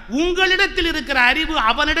புரிஞ்சுக்கிட்டீங்களா, உங்களிடத்தில் இருக்கிற அறிவு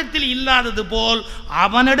அவனிடத்தில் இல்லாதது போல்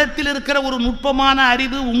அவனிடத்தில் இருக்கிற ஒரு நுட்பமான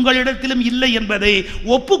அறிவு உங்களிடத்திலும் இல்லை என்பதை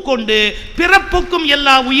ஒப்புக்கொண்டு பிறப்புக்கும்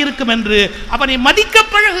எல்லா உயிருக்கும் என்று அவனை மதிக்க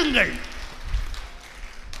பழகுங்கள்.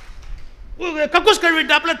 கக்கூஸ்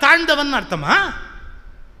கழுவிட்டாப்புல தாழ்ந்தவன் அர்த்தமா?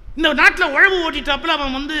 இந்த நாட்டில் உழவு ஓட்டிட்டாப்புல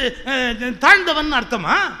அவன் தாழ்ந்தவன்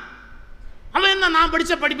அர்த்தமா? அவன் என்ன நான்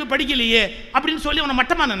படித்த படிப்பு படிக்கலையே அப்படின்னு சொல்லி அவனை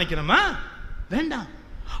மட்டமாக நினைக்கிறோமா? வேண்டாம்.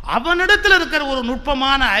 அவனிடத்தில் இருக்கிற ஒரு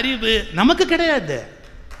நுட்பமான அறிவு நமக்கு கிடையாது.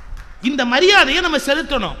 இந்த மரியாதையை நம்ம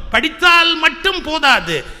செலுத்தணும். படித்தால் மட்டும்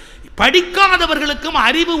போதாது, படிக்காதவர்களுக்கும்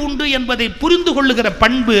அறிவு உண்டு என்பதை புரிந்து கொள்ளுகிற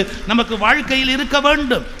பண்பு நமக்கு வாழ்க்கையில் இருக்க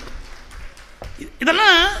வேண்டும்.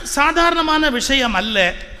 இதெல்லாம் சாதாரணமான விஷயம் அல்ல.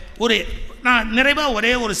 நான் நிறைவாக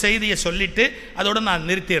ஒரே ஒரு செய்தியை சொல்லிட்டு அதோடு நான்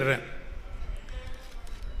நிறுத்திடுறேன்.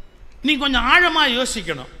 நீங்கள் கொஞ்சம் ஆழமாக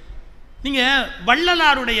யோசிக்கணும். நீங்கள்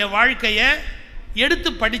வள்ளலாருடைய வாழ்க்கையை எடுத்து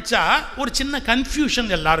படித்தா ஒரு சின்ன கன்ஃபியூஷன்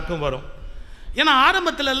எல்லாருக்கும் வரும். ஏன்னா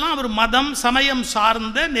ஆரம்பத்திலெல்லாம் அவர் மதம் சமயம்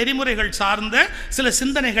சார்ந்த நெறிமுறைகள் சார்ந்த சில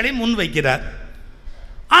சிந்தனைகளை முன்வைக்கிறார்.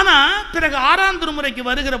 ஆனால் பிறகு 6ஆம் திருமுறைக்கு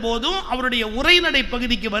வருகிற போதும் அவருடைய உரைநடை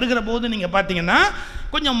பகுதிக்கு வருகிற போது நீங்கள் பார்த்தீங்கன்னா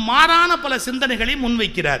கொஞ்சம் மாறான பல சிந்தனைகளை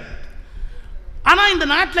முன்வைக்கிறார். ஆனால் இந்த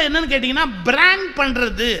நாட்டில் என்னன்னு கேட்டிங்கன்னா பிராண்ட்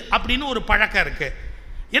பண்ணுறது அப்படின்னு ஒரு பழக்கம் இருக்குது.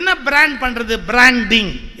 என்ன பிராண்ட் பண்ணுறது?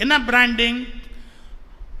 பிராண்டிங். என்ன பிராண்டிங்?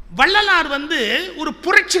 வள்ளலார் ஒரு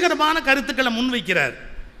புரட்சிகரமான கருத்துக்களை முன்வைக்கிறார்.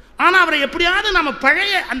 ஆனால் அவரை எப்படியாவது நம்ம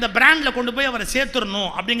பழைய அந்த பிராண்டில் கொண்டு போய் அவரை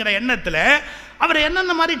சேர்த்துடணும் அப்படிங்கிற எண்ணத்தில் அவரை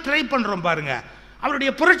என்னென்ன மாதிரி ட்ரை பண்ணுறோம் பாருங்கள். அவருடைய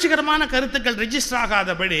புரட்சிகரமான கருத்துக்கள் ரெஜிஸ்டர்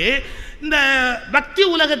ஆகாதபடி இந்த பக்தி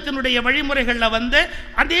உலகத்தினுடைய வழிமுறைகளில்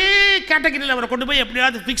அதே கேட்டகரியில் அவரை கொண்டு போய்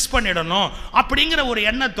எப்படியாவது ஃபிக்ஸ் பண்ணிடணும் அப்படிங்கிற ஒரு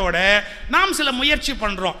எண்ணத்தோட நாம் சில முயற்சி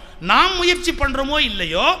பண்ணுறோம். நாம் முயற்சி பண்ணுறோமோ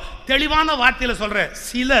இல்லையோ, தெளிவான வார்த்தையில் சொல்கிற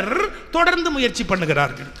சிலர் தொடர்ந்து முயற்சி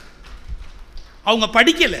பண்ணுகிறார்கள். அவங்க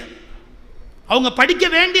படிக்கலை, அவங்க படிக்க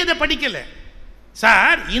வேண்டியதை படிக்கல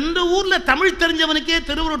சார். இந்த ஊர்ல தமிழ் தெரிஞ்சவனுக்கே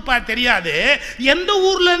திருவருட்பா தெரியாது, எந்த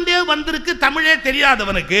ஊர்ல இருந்தே வந்திருக்கு தமிழே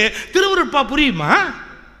தெரியாதவனுக்கு திருவருட்பா புரியுமா?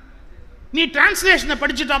 நீ டிரான்ஸ்லேஷனை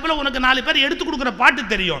படிச்சுட்டாப்புல உனக்கு 4 பேர் எடுத்து கொடுக்குற பாட்டு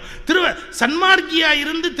தெரியும். சன்மார்க்கியா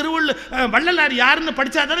இருந்து வள்ளலார் யாருன்னு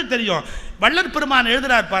படிச்சாதானே தெரியும். வள்ளல் பெருமான்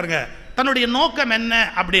எழுதுறார் பாருங்க, தன்னுடைய நோக்கம் என்ன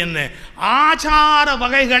அப்படின்னு, ஆச்சார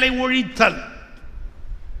வகைகளை ஒழித்தல்.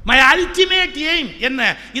 மை அல்டிமேட் எய்ம் என்ன?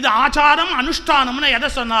 இது ஆச்சாரம் அனுஷ்டானம்னு எதை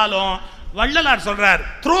சொன்னாலும் வள்ளலார் சொல்றார்,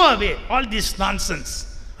 throw away all this nonsense.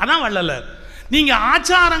 அதான் வள்ளலார். நீங்க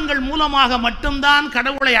ஆச்சாரங்கள் மூலமாக மட்டும்தான்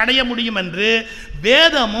கடவுளை அடைய முடியும் என்று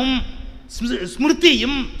வேதமும்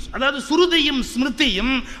ஸ்மிருதியும், அதாவது சுருதியும்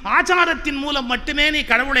ஸ்மிருதியும் ஆச்சாரத்தின் மூலம் மட்டுமே நீ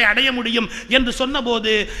கடவுளை அடைய முடியும் என்று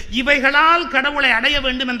சொன்னபோது இவைகளால் கடவுளை அடைய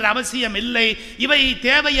வேண்டும் என்ற அவசியம் இல்லை, இவை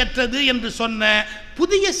தேவையற்றது என்று சொன்ன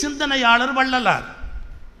புதிய சிந்தனையாளர் வள்ளலார்.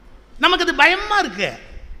 நமக்கு அது பயமா இருக்கு.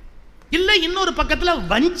 இல்லை, இன்னொரு பக்கத்தில்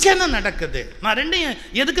வஞ்சனை நடக்குது. நான் ரெண்டையும்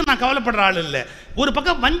எதுக்கு நான் கவலைப்படுற ஆள் இல்லை. ஒரு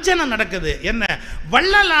பக்கம் வஞ்சனை நடக்குது. என்ன?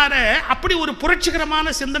 வள்ளலார அப்படி ஒரு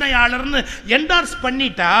புரட்சிகரமான சிந்தனையாளர்னு என்டார்ஸ்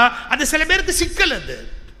பண்ணிட்டா அது சில பேருக்கு சிக்கல்.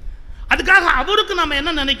 அதுக்காக அவருக்கு நம்ம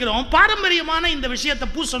என்ன நினைக்கிறோம், பாரம்பரியமான இந்த விஷயத்தை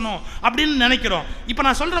பூசணும் அப்படின்னு நினைக்கிறோம். இப்போ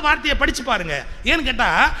நான் சொல்ற வார்த்தையை படிச்சு பாருங்க. ஏன்னு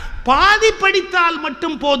கேட்டா, பாதி படித்தால்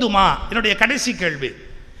மட்டும் போதுமா? என்னுடைய கடைசி கேள்வி.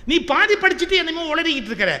 நீ பாதி படிச்சுட்டு என்னமோ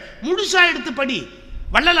உளறிக்கிட்டு இருக்கிற, முழுசா எடுத்து படி.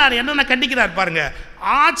 வள்ளலார் என்னென்ன கண்டிக்கிறார் பாருங்க.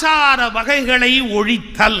 ஆச்சார வகைகளை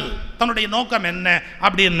ஒழித்தல் தன்னுடைய நோக்கம் என்ன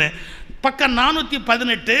அப்படின்னு பக்கம்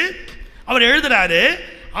 418 அவர் எழுதுறாரு,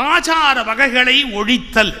 ஆச்சார வகைகளை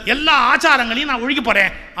ஒழித்தல், எல்லா ஆச்சாரங்களையும் நான் ஒழிக்க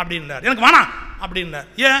போறேன் அப்படின்றார். எனக்கு வேணாம்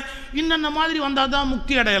அப்படின்றார். ஏன்? இன்னென்ன மாதிரி வந்தாதான்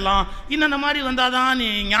முக்தி அடையலாம், இன்னென்ன மாதிரி வந்தாதான் நீ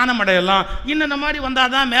ஞானம் அடையலாம், இன்னென்ன மாதிரி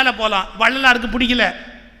வந்தாதான் மேலே போகலாம். வள்ளலாருக்கு பிடிக்கல.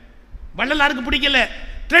 வள்ளலாருக்கு பிடிக்கல.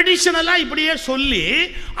 ட்ரெடிஷனலா இப்படியே சொல்லி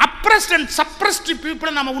அப்ரஸ்ட் அண்ட் சப்ரஸ்ட்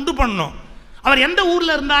பீப்புளை நம்ம உண்டு பண்ணணும். அவர் எந்த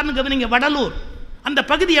ஊர்ல இருந்தாருன்னு கவனிங்க. வடலூர் அந்த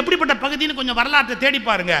பகுதி எப்படிப்பட்ட பகுதின்னு கொஞ்சம் வரலாற்றை தேடி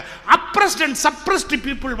பாருங்க. அப்ரஸ்ட் அண்ட் சப்ரஸ்ட்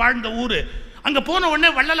பீப்புள் வாழ்ந்த ஊர். அங்க போன உடனே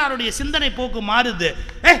வள்ளலாருடைய சிந்தனை போக்கு மாறுது.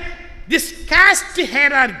 திஸ் காஸ்ட்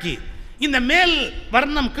ஹைரார்கி, இந்த மேல்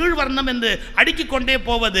வர்ணம் கீழ் வர்ணம் என்று அடுக்கிக் கொண்டே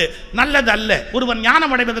போவது நல்லது அல்ல, ஒருவன்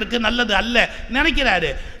ஞானம் அடைவதற்கு நல்லது அல்ல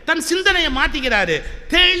நினைக்கிறாரு. தன் சிந்தனையை மாத்திக்கிறாரு.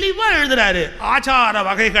 தெளிவா எழுதுறாரு, ஆச்சார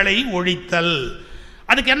வகைகளை ஒழித்தல்.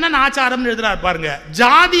 அதுக்கு என்னென்ன ஆச்சாரம் எழுதுறாரு பாருங்க.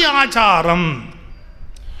 ஜாதி ஆச்சாரம்,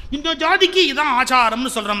 இந்த ஜாதிக்கு இதான்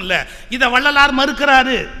ஆச்சாரம்னு சொல்றோம்ல, இதை வள்ளலார்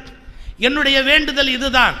மறுக்கிறாரு. என்னுடைய வேண்டுதல்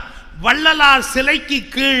இதுதான், வள்ளலார் சிலைக்கு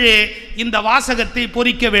கீழே இந்த வாசகத்தை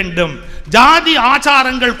பொறிக்க வேண்டும். ஜாதி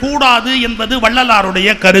ஆச்சாரங்கள் கூடாது என்பது வள்ளலாருடைய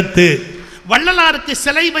கருத்து. வள்ளலாருக்கு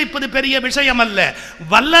சிலை வைப்பது பெரிய விஷயம் அல்ல,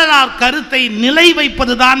 வள்ளலார் கருத்தை நிலை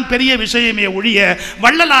வைப்பதுதான் பெரிய விஷயமே ஒழிய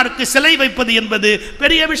வள்ளலாருக்கு சிலை வைப்பது என்பது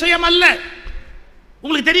பெரிய விஷயம் அல்ல.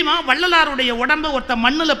 உங்களுக்கு தெரியுமா, வள்ளலாருடைய உடம்பை ஒருத்த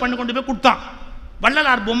மண்ணில் பண்ணி கொண்டு போய் கொடுத்தான்,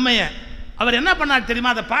 வள்ளலார் பொம்மையை. அவர் என்ன பண்ணார்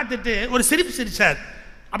தெரியுமா, அதை பார்த்துட்டு ஒரு சிரிப்பு சிரிச்சார்.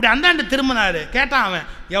 அப்படி அந்தாண்டு திரும்பினாரு. கேட்டான் அவன்,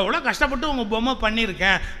 எவ்வளோ கஷ்டப்பட்டு உங்கள் பொம்மை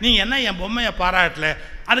பண்ணியிருக்கேன், நீங்கள் என்ன என் பொம்மையை பாராட்டல?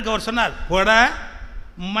 அதுக்கு அவர் சொன்னார், போட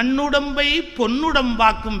மண்ணுடம்பை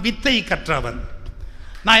பொன்னுடம்பாக்கும் வித்தை கற்றவன்.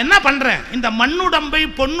 நான் என்ன பண்றேன், இந்த மண்ணுடம்பை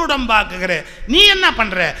பொன்னுடம்பாக்குகிறேன், நீ என்ன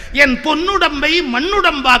பண்ற, என் பொன்னுடம்பை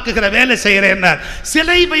மண்ணுடம்பாக்குகிற வேலை செய்கிறேன்.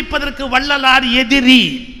 சிலை வைப்பதற்கு வள்ளலார் எதிரி.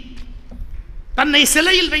 தன்னை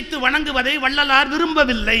சிலையில் வைத்து வணங்குவதை வள்ளலார்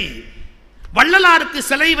விரும்பவில்லை. வள்ளலாருக்கு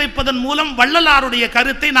சிலை வைப்பதன் மூலம் வள்ளலாருடைய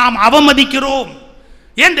கருத்தை நாம் அவமதிக்கிறோம்.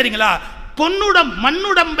 ஏன் தெரியுங்களா?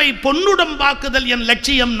 மண்ணுடம்பை பொன்னுடம்பாக்குதல் என்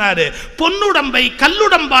லட்சியம்னாரு. பொன்னுடம்பை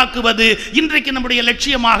கல்லுடம்பாக்குவது இன்றைக்கு நம்முடைய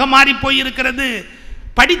லட்சியமாக மாறி போயிருக்கிறது.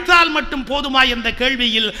 படித்தால் மட்டும் போதுமா என்ற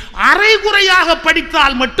கேள்வியில் அரைகுறையாக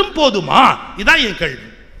படித்தால் மட்டும் போதுமா, இதான் என் கேள்வி.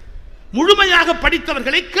 முழுமையாக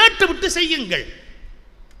படித்தவர்களை கேட்டுவிட்டு செய்யுங்கள்.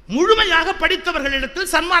 முழுமையாக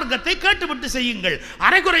படித்தவர்களிடத்தில் சன்மார்க்கத்தை கேட்டுவிட்டு செய்யுங்கள்.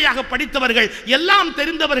 அரைகுறையாக படித்தவர்கள் எல்லாம்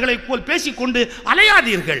தெரிந்தவர்களை போல் பேசிக்கொண்டு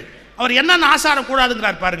அலையாதீர்கள். அவர் என்னென்ன ஆச்சாரம்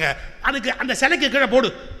கூடாதுங்கிறார் பாருங்க. அதுக்கு அந்த சிலைக்கு கீழே போடு,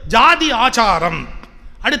 ஜாதி ஆச்சாரம்.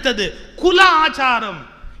 அடுத்தது குல ஆச்சாரம்,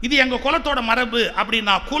 இது எங்க குலத்தோட மரபு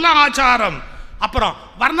அப்படின்னா குல ஆச்சாரம். அப்புறம்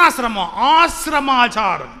வர்ணாசிரமம்,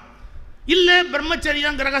 ஆசிரமாச்சாரம். இல்ல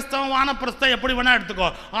பிரம்மச்சரியம், கிரகஸ்தம், வானப்பிரஸ்தம் எப்படி வேணா எடுத்துக்கோ,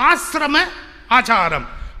 ஆசிரம ஆச்சாரம்.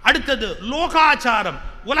 அடுத்தது லோகாச்சாரம்,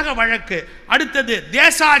 உலக வழக்கு. அடுத்தது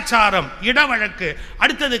தேசாச்சாரம், இட வழக்கு.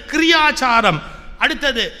 அடுத்தது கிரியாச்சாரம்.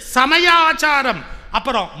 அடுத்தது சமயாச்சாரம்.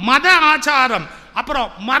 அப்புறம் மத ஆச்சாரம். அப்புறம்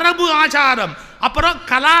மரபு ஆச்சாரம். அப்புறம்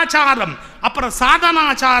கலாச்சாரம். அப்புறம்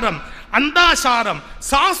சாதனாச்சாரம், அந்தாச்சாரம்,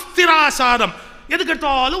 சாஸ்திராச்சாரம்.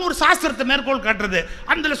 எதுக்கெடுத்தாலும் ஒரு சாஸ்திரத்தை மேற்கோள் காட்டுறது.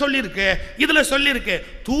 அதுல சொல்லியிருக்கு, இதுல சொல்லியிருக்கு.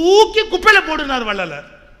 தூக்கி குப்பையில போடுனார் வள்ளலார்.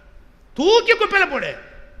 தூக்கி குப்பையில போடு.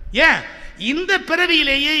 ஏன்? இந்த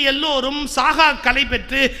பிறவியிலேயே எல்லோரும் சாகா கலை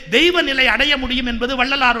பெற்று தெய்வ நிலை அடைய முடியும் என்பது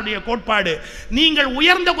வள்ளலாருடைய கோட்பாடு. நீங்கள்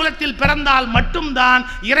உயர்ந்த குலத்தில் பிறந்தால் மட்டும்தான்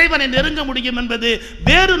இறைவனை நெருங்க முடியும் என்பது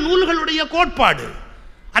வேறு நூல்களுடைய கோட்பாடு.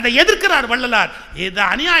 அதை எதிர்க்கிறார் வள்ளலார். இந்த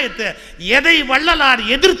அநியாயத்தை எதை வள்ளலார்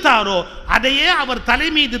எதிர்த்தாரோ அதையே அவர் தலை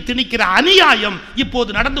மீது திணிக்கிற அநியாயம்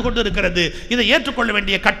இப்போது நடந்து கொண்டிருக்கிறது. இதை ஏற்றுக்கொள்ள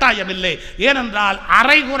வேண்டிய கட்டாயம் இல்லை. ஏனென்றால்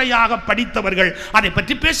அரைகுறையாக படித்தவர்கள் அதை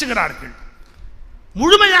பற்றி பேசுகிறார்கள்.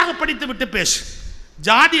 முழுமையாக படித்துவிட்டு பேசு.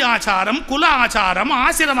 ஜாதி ஆச்சாரம், குல ஆச்சாரம்,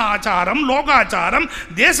 ஆசிரம ஆச்சாரம், லோகாச்சாரம்,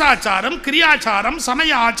 தேசாச்சாரம், கிரியாச்சாரம்,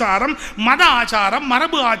 சமய ஆச்சாரம், மத ஆச்சாரம்,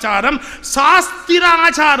 மரபு ஆச்சாரம், சாஸ்திர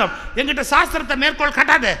ஆச்சாரம். எங்கிட்ட சாஸ்திரத்தை மேற்கோள்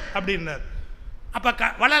கட்டாத அப்படின்னார். அப்ப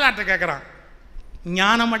வள்ளலாற்றை கேட்கிறான்,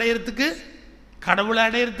 ஞானம் அடையிறதுக்கு கடவுளை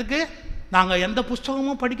அடையிறதுக்கு நாங்கள் எந்த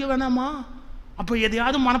புஸ்தகமும் படிக்க வேணாமா? அப்போ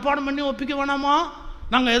எதையாவது மனப்பாடம் பண்ணி ஒப்பிக்க வேணாமா?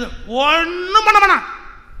 நாங்கள் எது ஒன்றும் பண்ண வேணாம்.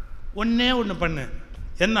 ஒன்னே ஒன்று பண்ணு.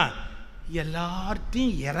 என்ன?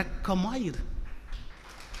 எல்லார்ட்டையும் இரக்கமா இரு.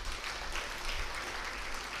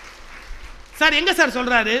 சார் எங்க சார்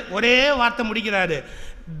சொல்றாரு? ஒரே வார்த்தை முடிக்கிறாரு,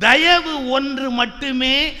 தயவு ஒன்று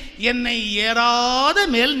மட்டுமே என்னை ஏறாத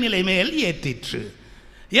மேல்நிலை மேல் ஏற்றிற்று.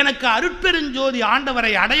 எனக்கு அருட்பெருஞ்சோதி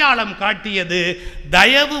ஆண்டவரை அடையாளம் காட்டியது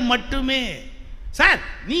தயவு மட்டுமே. சார்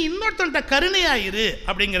நீ இன்னொருத்தன்ட்ட கருணையாயிரு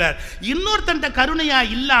அப்படிங்கிறார். இன்னொருத்தன்ட்ட கருணையா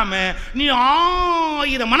இல்லாம நீ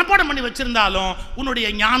 1000 மனப்பாடம் பண்ணி வச்சிருந்தாலும் உன்னுடைய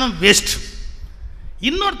ஞானம் வேஸ்ட்.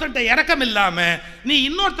 இன்னொருத்தன்ட்ட இறக்கம் இல்லாம நீ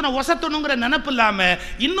இன்னொருத்தனை ஒசத்தணுங்கிற நினைப்பு இல்லாம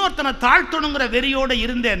இன்னொருத்தனை தாழ்த்தணுங்கிற வெறியோட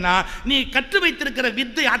இருந்தேன்னா நீ கற்று வைத்திருக்கிற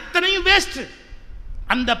வித்தை அத்தனையும் வேஸ்ட்.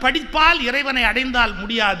 அந்த படிப்பால் இறைவனை அடைந்தால்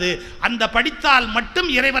முடியாது. அந்த படித்தால் மட்டும்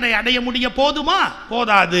இறைவனை அடைய முடிய போதுமா?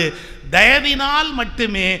 போதாது. தயவினால்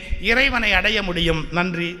மட்டுமே இறைவனை அடைய முடியும்.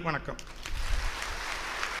 நன்றி, வணக்கம்.